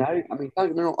bizarre one. You know, I mean, don't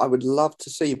get me wrong, I would love to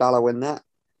see Balor win that,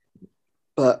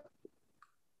 but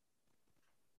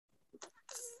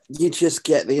you just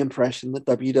get the impression that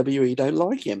WWE don't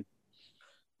like him.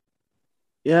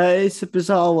 Yeah, it's a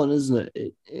bizarre one, isn't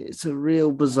it? It's a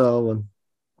real bizarre one.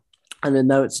 And I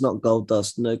know it's not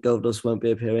Goldust. No, Goldust won't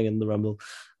be appearing in the Rumble.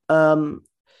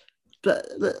 But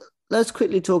let's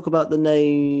quickly talk about the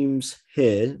names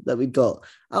here that we got.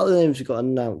 Out of the names we got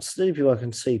announced, the only people I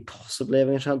can see possibly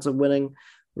having a chance of winning: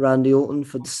 Randy Orton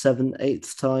for the 7th,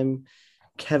 8th time,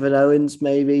 Kevin Owens,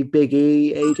 maybe, Big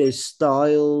E, AJ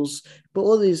Styles, but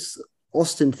all these,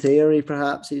 Austin Theory,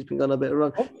 perhaps, he's been on a bit of a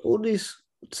run. All these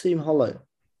seem hollow.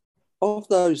 Of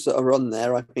those that are on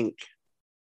there, I think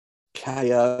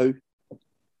KO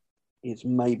is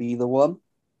maybe the one.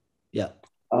 Yeah.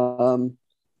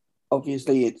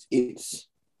 Obviously, it's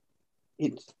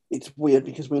weird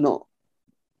because we're not.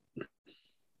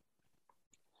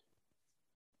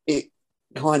 It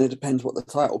kind of depends what the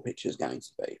title picture is going to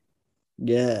be.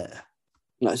 Yeah.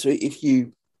 You know, so if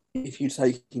you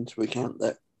take into account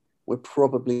that we're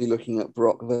probably looking at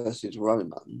Brock versus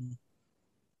Roman,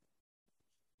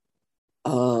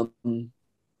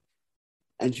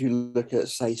 and you look at,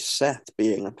 say, Seth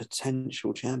being a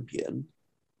potential champion,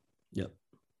 yep,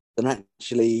 then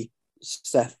actually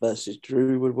Seth versus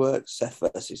Drew would work. Seth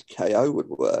versus KO would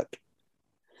work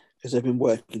because they've been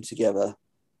working together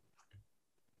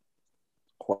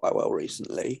quite well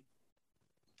recently.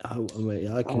 Oh,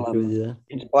 I can agree with you there.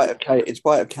 In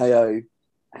spite of KO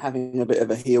having a bit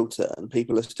of a heel turn,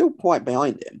 people are still quite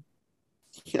behind him.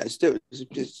 You know, still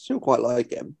quite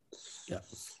like him. Yeah.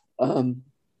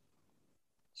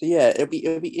 So yeah, it'll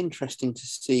be interesting to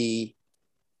see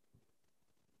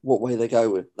what way they go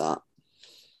with that.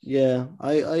 Yeah,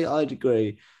 I'd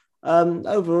agree.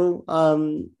 Overall,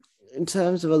 in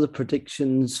terms of other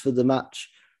predictions for the match,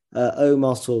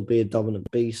 Omos will be a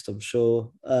dominant beast, I'm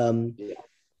sure. Yeah.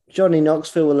 Johnny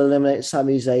Knoxville will eliminate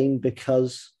Sami Zayn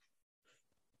because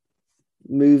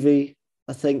movie,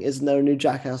 I think. Isn't there a new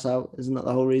Jackass out? Isn't that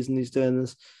the whole reason he's doing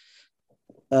this?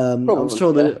 I'm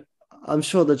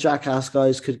sure the Jackass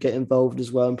guys could get involved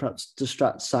as well and perhaps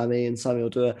distract Sammy, and Sammy will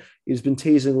do it. He's been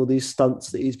teasing all these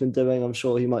stunts that he's been doing. I'm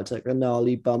sure he might take a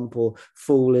gnarly bump or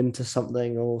fall into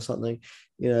something or something,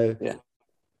 you know. Yeah.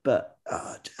 But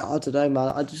I don't know,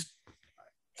 man.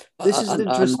 This is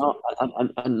interesting.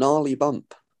 A gnarly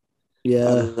bump.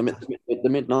 Yeah. The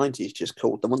mid-90s just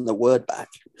called them on the word back.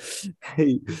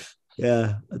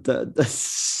 Yeah, I don't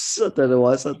know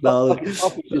why I said gnarly.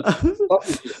 Buffy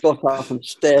just got up and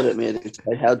stared at me and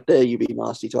said, "How dare you be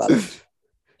nasty to Alex?"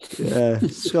 Yeah,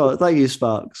 Scott, thank you,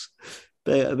 Sparks.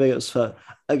 Big up, Sparks.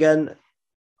 Again,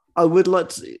 I would like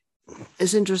to.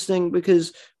 It's interesting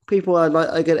because people are like,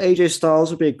 again, AJ Styles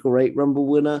would be a great Rumble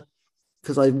winner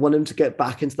because I want him to get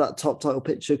back into that top title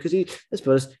picture because let's be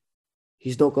honest,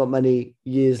 he's not got many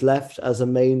years left as a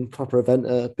main proper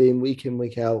eventer, being week in,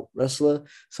 week out wrestler.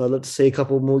 So I'd like to see a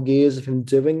couple more years of him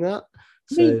doing that.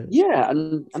 So yeah,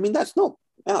 and I mean that's not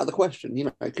out of the question, you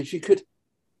know, because you could,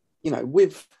 you know,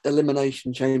 with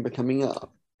Elimination Chamber coming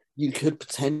up, you could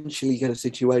potentially get a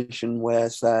situation where,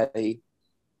 say,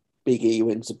 Big E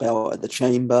wins the belt at the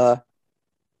Chamber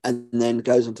and then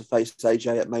goes on to face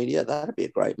AJ at Mania. That'd be a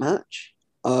great match.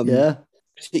 Yeah.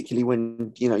 Particularly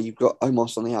when, you know, you've got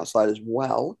Omos on the outside as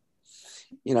well.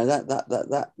 You know, that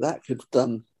could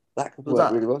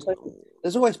work really well. So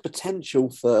there's always potential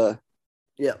for,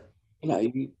 yeah, you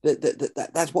know,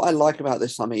 that's what I like about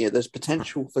this time of year. There's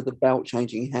potential for the belt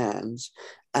changing hands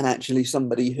and actually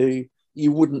somebody who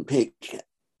you wouldn't pick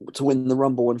to win the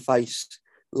Rumble and face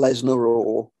Lesnar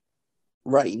or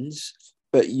Reigns,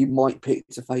 but you might pick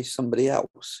to face somebody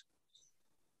else.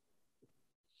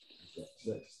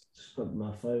 Just got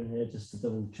my phone here just to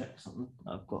double check something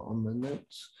I've got on the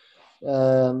notes.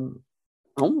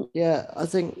 Yeah, I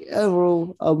think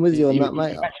overall I'm with you on that,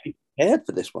 mate. Actually prepared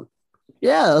for this one.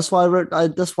 Yeah, that's why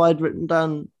I'd written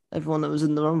down everyone that was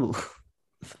in the Rumble.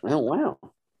 Oh wow!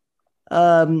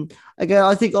 Again,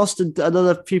 I think Austin.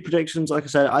 Another few predictions. Like I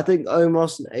said, I think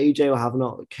Omos and AJ will have an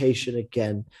altercation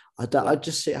again. I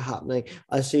just see it happening.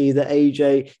 I see the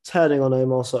AJ turning on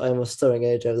Omos or Omos throwing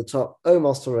AJ over the top.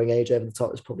 Omos throwing AJ over the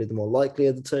top is probably the more likely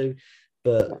of the two.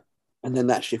 But and then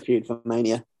that's your feud for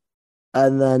Mania.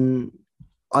 And then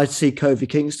I'd see Kofi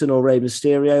Kingston or Rey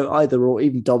Mysterio, either or,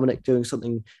 even Dominic doing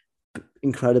something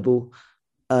incredible,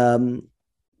 and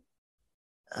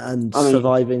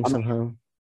surviving somehow.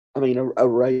 I mean, a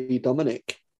Rey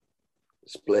Dominic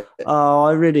split. Oh,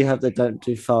 I really hope they don't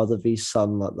do father v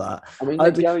son like that. I mean,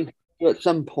 they're going to at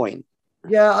some point.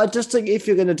 Yeah, I just think if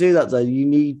you're going to do that, though, you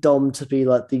need Dom to be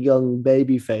like the young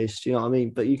baby face. Do you know what I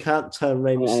mean? But you can't turn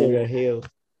Rey Mysterio heel.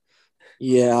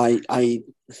 Yeah, I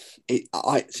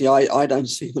don't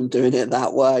see them doing it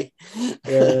that way.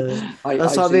 Yeah, I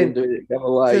see them doing it the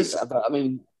other way. But I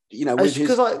mean, you know, with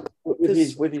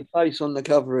his face on the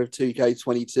cover of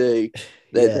 2K22,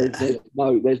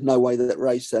 there's no way that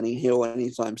Rey's turning heel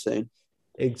anytime soon.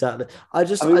 Exactly.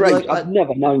 I've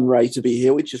never known Rey to be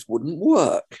heel. It just wouldn't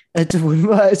work. It wouldn't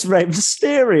work. It's Rey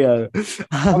Mysterio.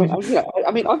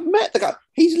 I mean, I've met the guy.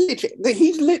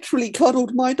 He's literally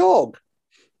cuddled my dog.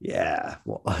 Yeah,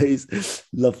 he's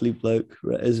lovely bloke,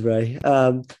 is Rey.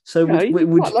 So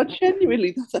genuinely,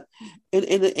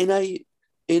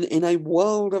 in a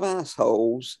world of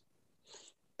assholes,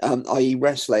 i.e.,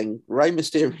 wrestling, Rey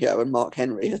Mysterio and Mark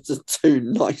Henry are the two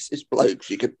nicest blokes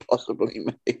you could possibly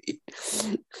meet.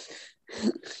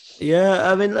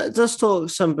 Yeah, I mean, let's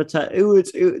talk some potential. Who would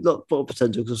not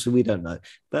potential because we don't know,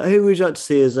 but who would you like to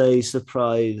see as a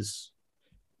surprise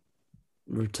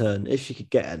return if you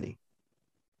could get any?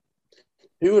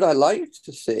 Who would I like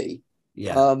to see?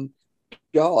 Yeah.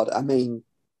 God, I mean,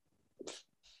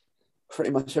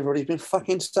 pretty much everybody's been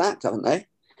fucking sacked, haven't they?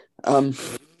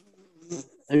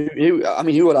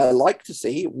 Who would I like to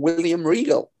see? William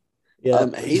Regal.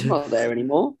 Yeah. He's not there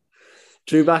anymore.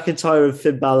 Drew McIntyre and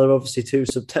Finn Balor, obviously two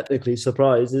technically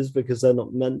surprises because they're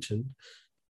not mentioned.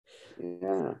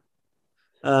 Yeah.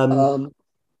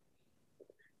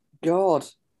 God.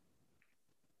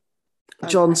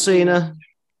 John Cena.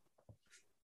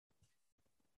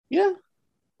 Yeah.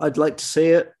 I'd like to see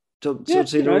it. John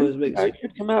Cena always makes it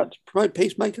could come out to promote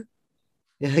Peacemaker.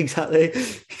 Yeah, exactly.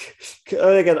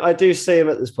 Again, I do see him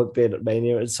at this point being at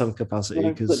Mania in some capacity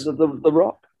because the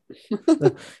Rock.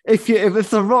 if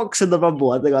the Rock's in the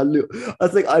Rumble, I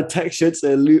think I'd text you and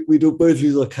say we do both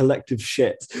lose our collective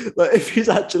shit. Like if he's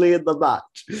actually in the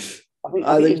match.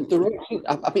 I think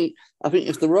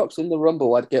if the Rock's in the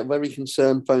Rumble, I'd get very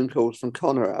concerned phone calls from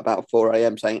Connor at about 4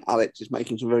 a.m. saying Alex is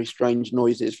making some very strange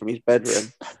noises from his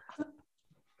bedroom.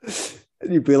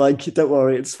 And you'd be like, don't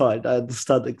worry, it's fine. I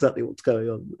understand exactly what's going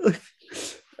on.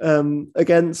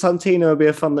 Again, Santino would be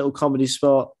a fun little comedy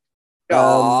spot.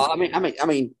 I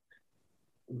mean,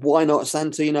 why not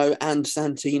Santino and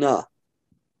Santina?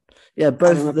 Yeah,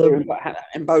 both of them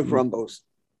in both Rumbles.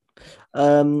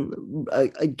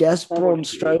 I guess Braun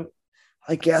Strowman.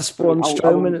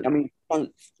 I mean,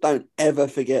 don't ever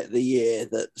forget the year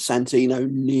that Santino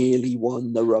nearly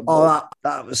won the Rumble. Oh,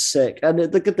 that was sick. And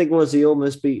the good thing was he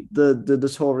almost beat the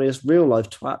notorious real life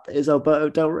twat that is Alberto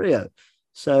Del Rio.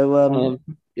 So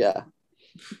yeah.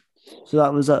 So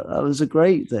that was a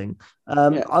great thing. I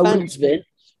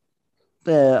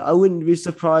wouldn't be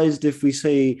surprised if we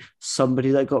see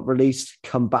somebody that got released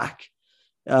come back.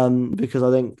 Because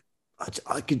I think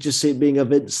I could just see it being a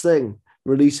Vince thing,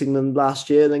 releasing them last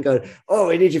year and then going, oh,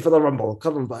 we need you for the Rumble.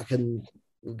 Come on back and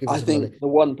give us some money. The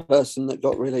one person that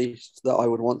got released that I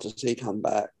would want to see come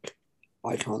back,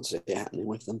 I can't see it happening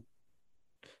with them.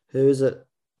 Who is it?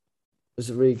 Is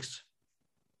it Reeks?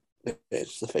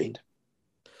 It's The Fiend.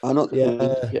 Not the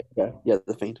Fiend. Yeah,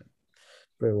 The Fiend.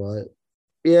 Bray Wyatt.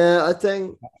 Yeah, I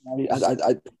think...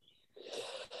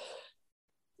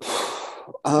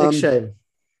 big shame.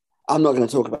 I'm not going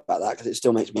to talk about that because it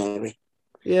still makes me angry.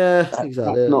 Yeah,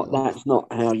 exactly. That's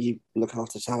not how you look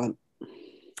after talent.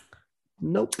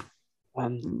 Nope.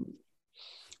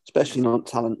 Especially not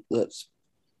talent that's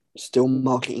still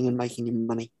marketing and making you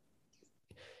money.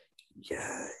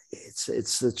 Yeah,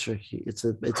 it's a tricky. It's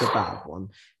a bad one.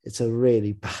 It's a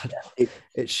really bad.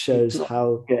 It shows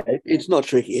how. Yeah, it's not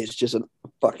tricky. It's just a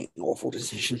fucking awful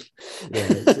decision.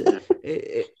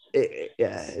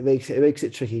 Yeah, it makes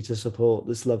it tricky to support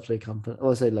this lovely company.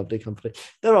 Oh, I say lovely company.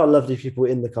 There are lovely people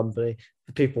in the company.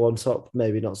 The people on top,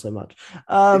 maybe not so much.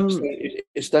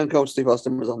 If Stone Cold Steve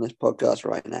Austin was on this podcast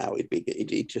right now,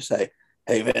 he'd just say,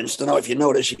 "Hey Vince, don't know if you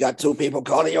noticed, you got two people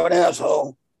calling you an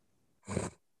asshole."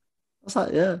 Was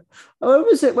that, yeah. Oh, when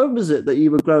was it? When was it that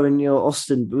you were growing your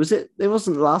Austin? Was it? It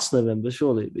wasn't last November,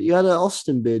 surely, but you had an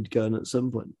Austin beard going at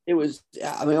some point. It was,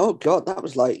 I mean, oh God, that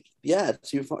was like,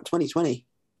 2020.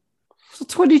 So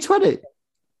 2020.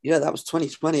 Yeah, that was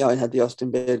 2020. I had the Austin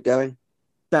beard going.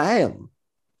 Damn,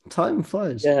 time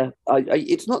flies. Yeah,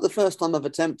 it's not the first time I've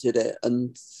attempted it,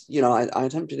 and I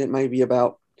attempted it maybe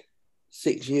about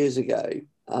 6 years ago.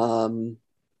 And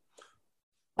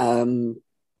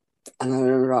I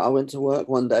remember I went to work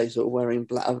one day, sort of wearing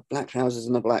black trousers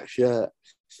and a black shirt,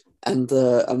 and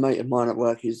a mate of mine at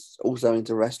work who's also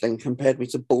into wrestling compared me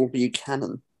to Bull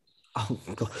Buchanan. Oh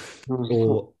God.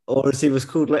 Or as he was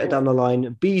called later down the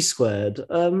line, B squared.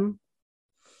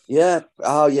 Yeah.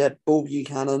 Oh yeah, Bull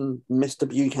Buchanan, Mr.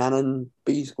 Buchanan,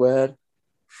 B squared.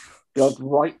 God,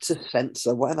 right to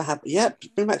censor. Whatever happened? Yeah,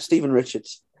 bring back Stephen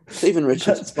Richards. Stephen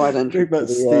Richards. Bring back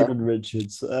Stephen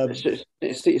Richards.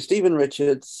 Stephen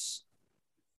Richards,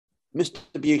 Mr.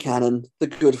 Buchanan, the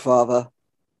Good Father,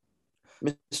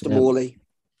 Mr. Morley.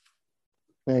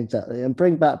 Exactly, and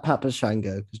bring back Papa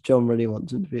Shango because John really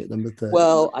wants him to be at number 30.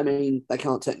 Well, I mean, they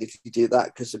can't technically do that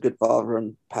because the Good Father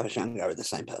and Papa Shango are the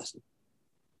same person.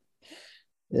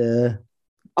 Yeah,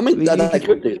 I mean, they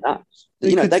could do that.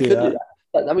 They could do that.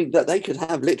 But, I mean, they could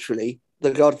have literally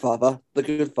the Godfather, the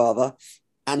Good Father,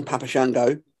 and Papa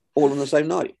Shango all on the same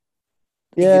night.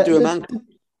 Yeah, did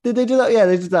they do that? Yeah,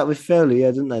 they did that with Foley,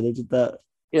 didn't they? They did that.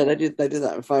 Yeah, they did. They did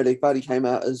that with Foley. Foley came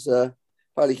out as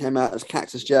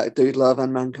Cactus Jack, Dude Love,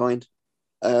 and Mankind.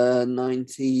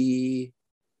 98.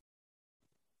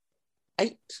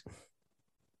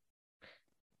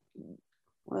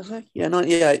 What did I say? Yeah,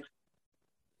 98.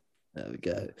 There we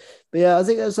go. But yeah, I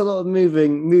think there's a lot of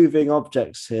moving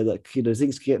objects here that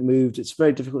things can get moved. It's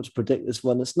very difficult to predict this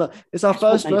one. It's not. It's our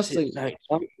first wrestling.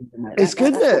 It's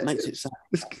good, isn't it? What makes it so.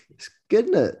 It's good,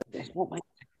 isn't it? It's what makes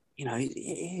it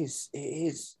is. It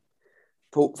is.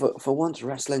 For once,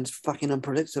 wrestling's fucking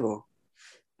unpredictable,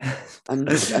 and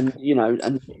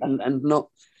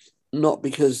not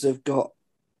because they've got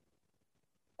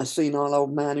a senile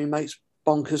old man who makes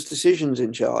bonkers decisions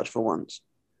in charge for once.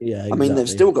 Yeah, exactly. I mean, they've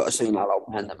still got a senile old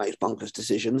man that makes bonkers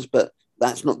decisions, but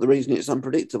that's not the reason it's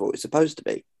unpredictable. It's supposed to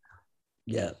be.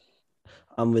 Yeah,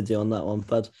 I'm with you on that one,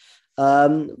 bud.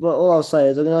 But all I'll say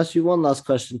is I'm going to ask you one last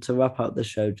question to wrap up the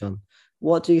show, John.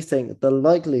 What do you think the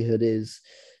likelihood is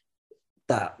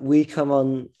that we come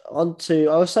on to,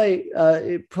 I would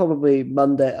say probably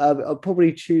Monday,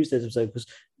 probably Tuesday's episode, because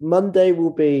Monday will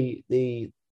be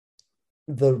the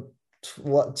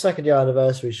second year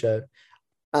anniversary show.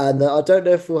 And I don't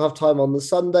know if we'll have time on the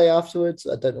Sunday afterwards.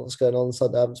 I don't know what's going on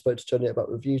Sunday. I haven't spoken to Johnny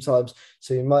about review times,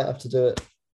 so we might have to do it.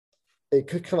 It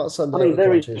could come out Sunday. I mean,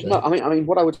 there is no. I mean,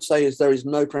 what I would say is there is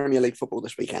no Premier League football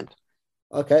this weekend.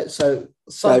 Okay, so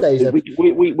Sundays. So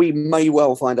we may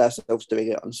well find ourselves doing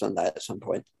it on Sunday at some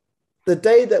point. The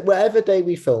day that whatever day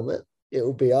we film it, it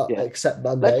will be up except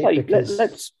Monday.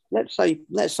 Let's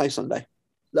say Sunday.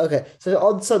 Okay, so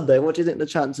on Sunday, what do you think the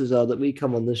chances are that we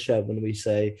come on the show when we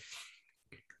say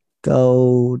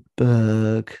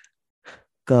Goldberg?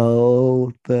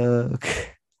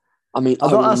 I mean,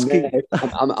 I'm not asking.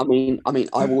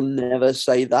 I will never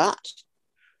say that,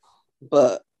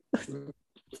 but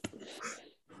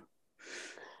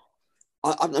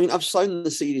I mean, I've sown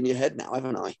the seed in your head now,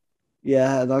 haven't I?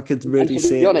 Yeah, and I could really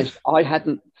see. To be honest, I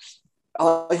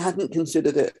hadn't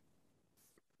considered it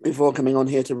before coming on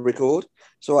here to record,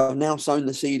 so I've now sown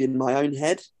the seed in my own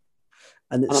head,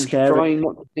 and I'm scary. Trying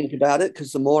not to think about it,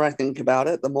 because the more I think about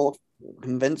it, the more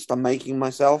convinced I'm making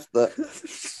myself that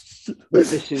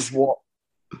this is what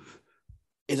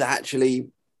is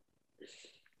actually.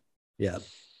 Yeah.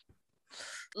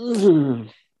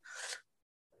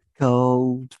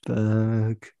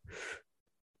 Goldberg.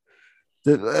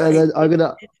 And then I'm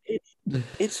gonna.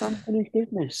 It's unfinished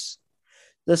business.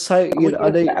 Let's hope and we've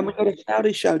got a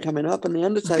Saudi show coming up, and the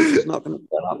Undertaker's not going to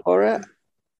turn up for it.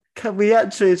 Can we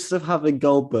actually, instead of having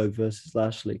Goldberg versus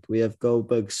Lashley, can we have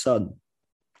Goldberg's son,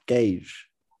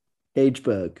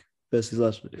 Gageberg versus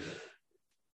Lashley?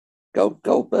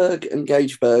 Goldberg and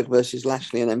Gageberg versus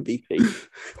Lashley and MVP.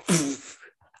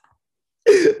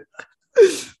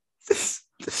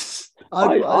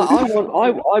 I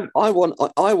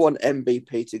want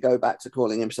MVP to go back to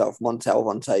calling himself Montel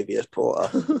Vontavious Porter.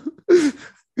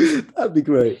 That'd be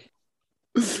great.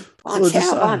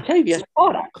 Vontavious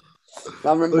Porter.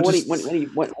 I remember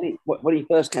when he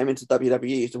first came into WWE,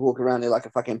 he used to walk around in like a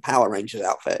fucking Power Rangers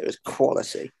outfit. It was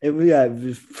quality. It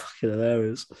was fucking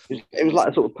hilarious. It was like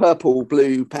a sort of purple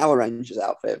blue Power Rangers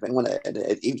outfit thing, wasn't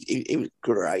it? It was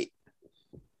great.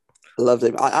 I loved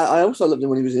him. I also loved him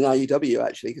when he was in AEW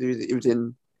actually, because he was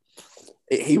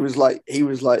he was like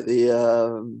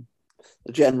the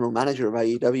general manager of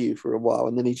AEW for a while,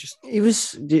 and then he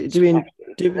was. Do you mean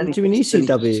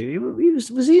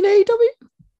ECW? Was he in AEW?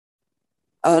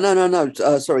 No.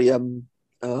 Sorry.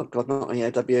 Oh God, not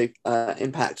AEW.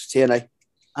 Impact TNA.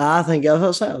 I think I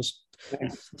was. He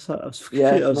was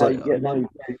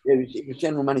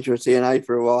general manager of TNA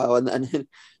for a while, and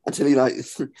until he like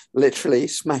literally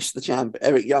smashed the champ.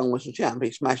 Eric Young was the champ. He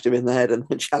smashed him in the head and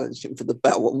challenged him for the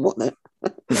belt and won it.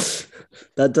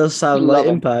 That does sound like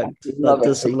Impact. That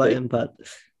does sound like Impact.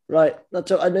 Right.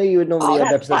 I know you would normally end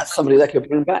episodes. That's somebody that could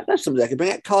bring back. That's somebody that could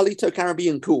bring back. Carlito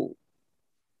Caribbean Cool.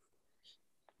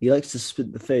 He likes to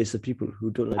spit the face of people who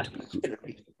don't like to be cool.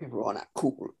 People are not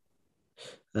cool.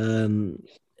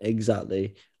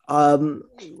 Exactly.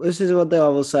 This is one thing I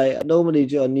will say. I normally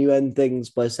do you end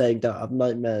things by saying don't have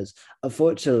nightmares.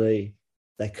 Unfortunately,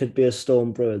 there could be a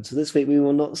storm brewing. So this week we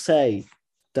will not say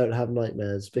don't have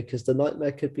nightmares because the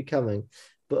nightmare could be coming.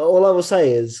 But all I will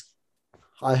say is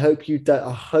I hope we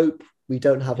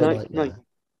don't have a nightmare.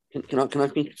 Can I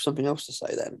think of something else to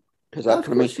say then? Because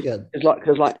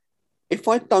if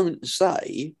I don't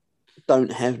say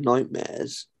don't have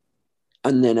nightmares,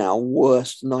 and then our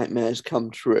worst nightmares come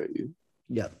true.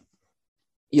 Yeah.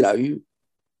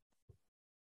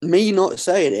 Me not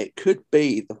saying it could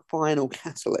be the final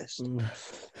catalyst.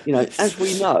 As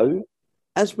we know,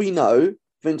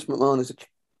 Vince McMahon is a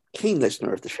keen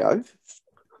listener of the show.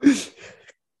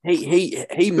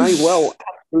 He may well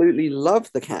absolutely love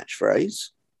the catchphrase,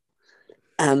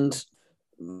 and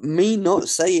me not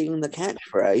saying the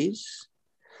catchphrase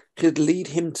could lead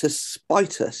him to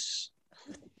spite us.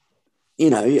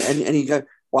 And you go,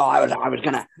 well, I was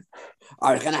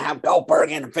gonna have Goldberg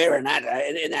interfere in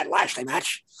that Lashley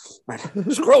match. But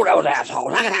screw those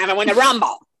assholes! I'm gonna have him win the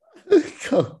Rumble.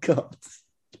 Oh God!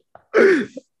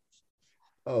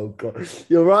 Oh God!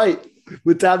 You're right.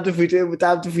 We're damned if we do. We're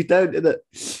damned if we don't, isn't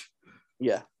it?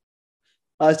 Yeah.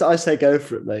 I say go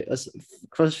for it, mate.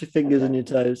 Cross your fingers and your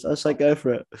toes. I say go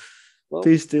for it. Well,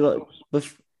 please do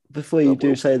before you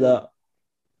do say that.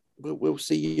 We'll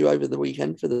see you over the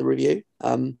weekend for the review.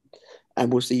 And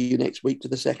we'll see you next week for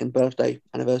the second birthday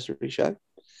anniversary show.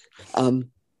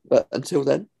 But until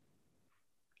then,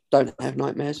 don't have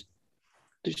nightmares.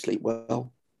 Do sleep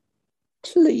well.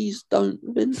 Please don't,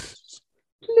 Vince.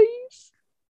 Please.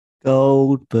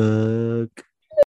 Goldberg.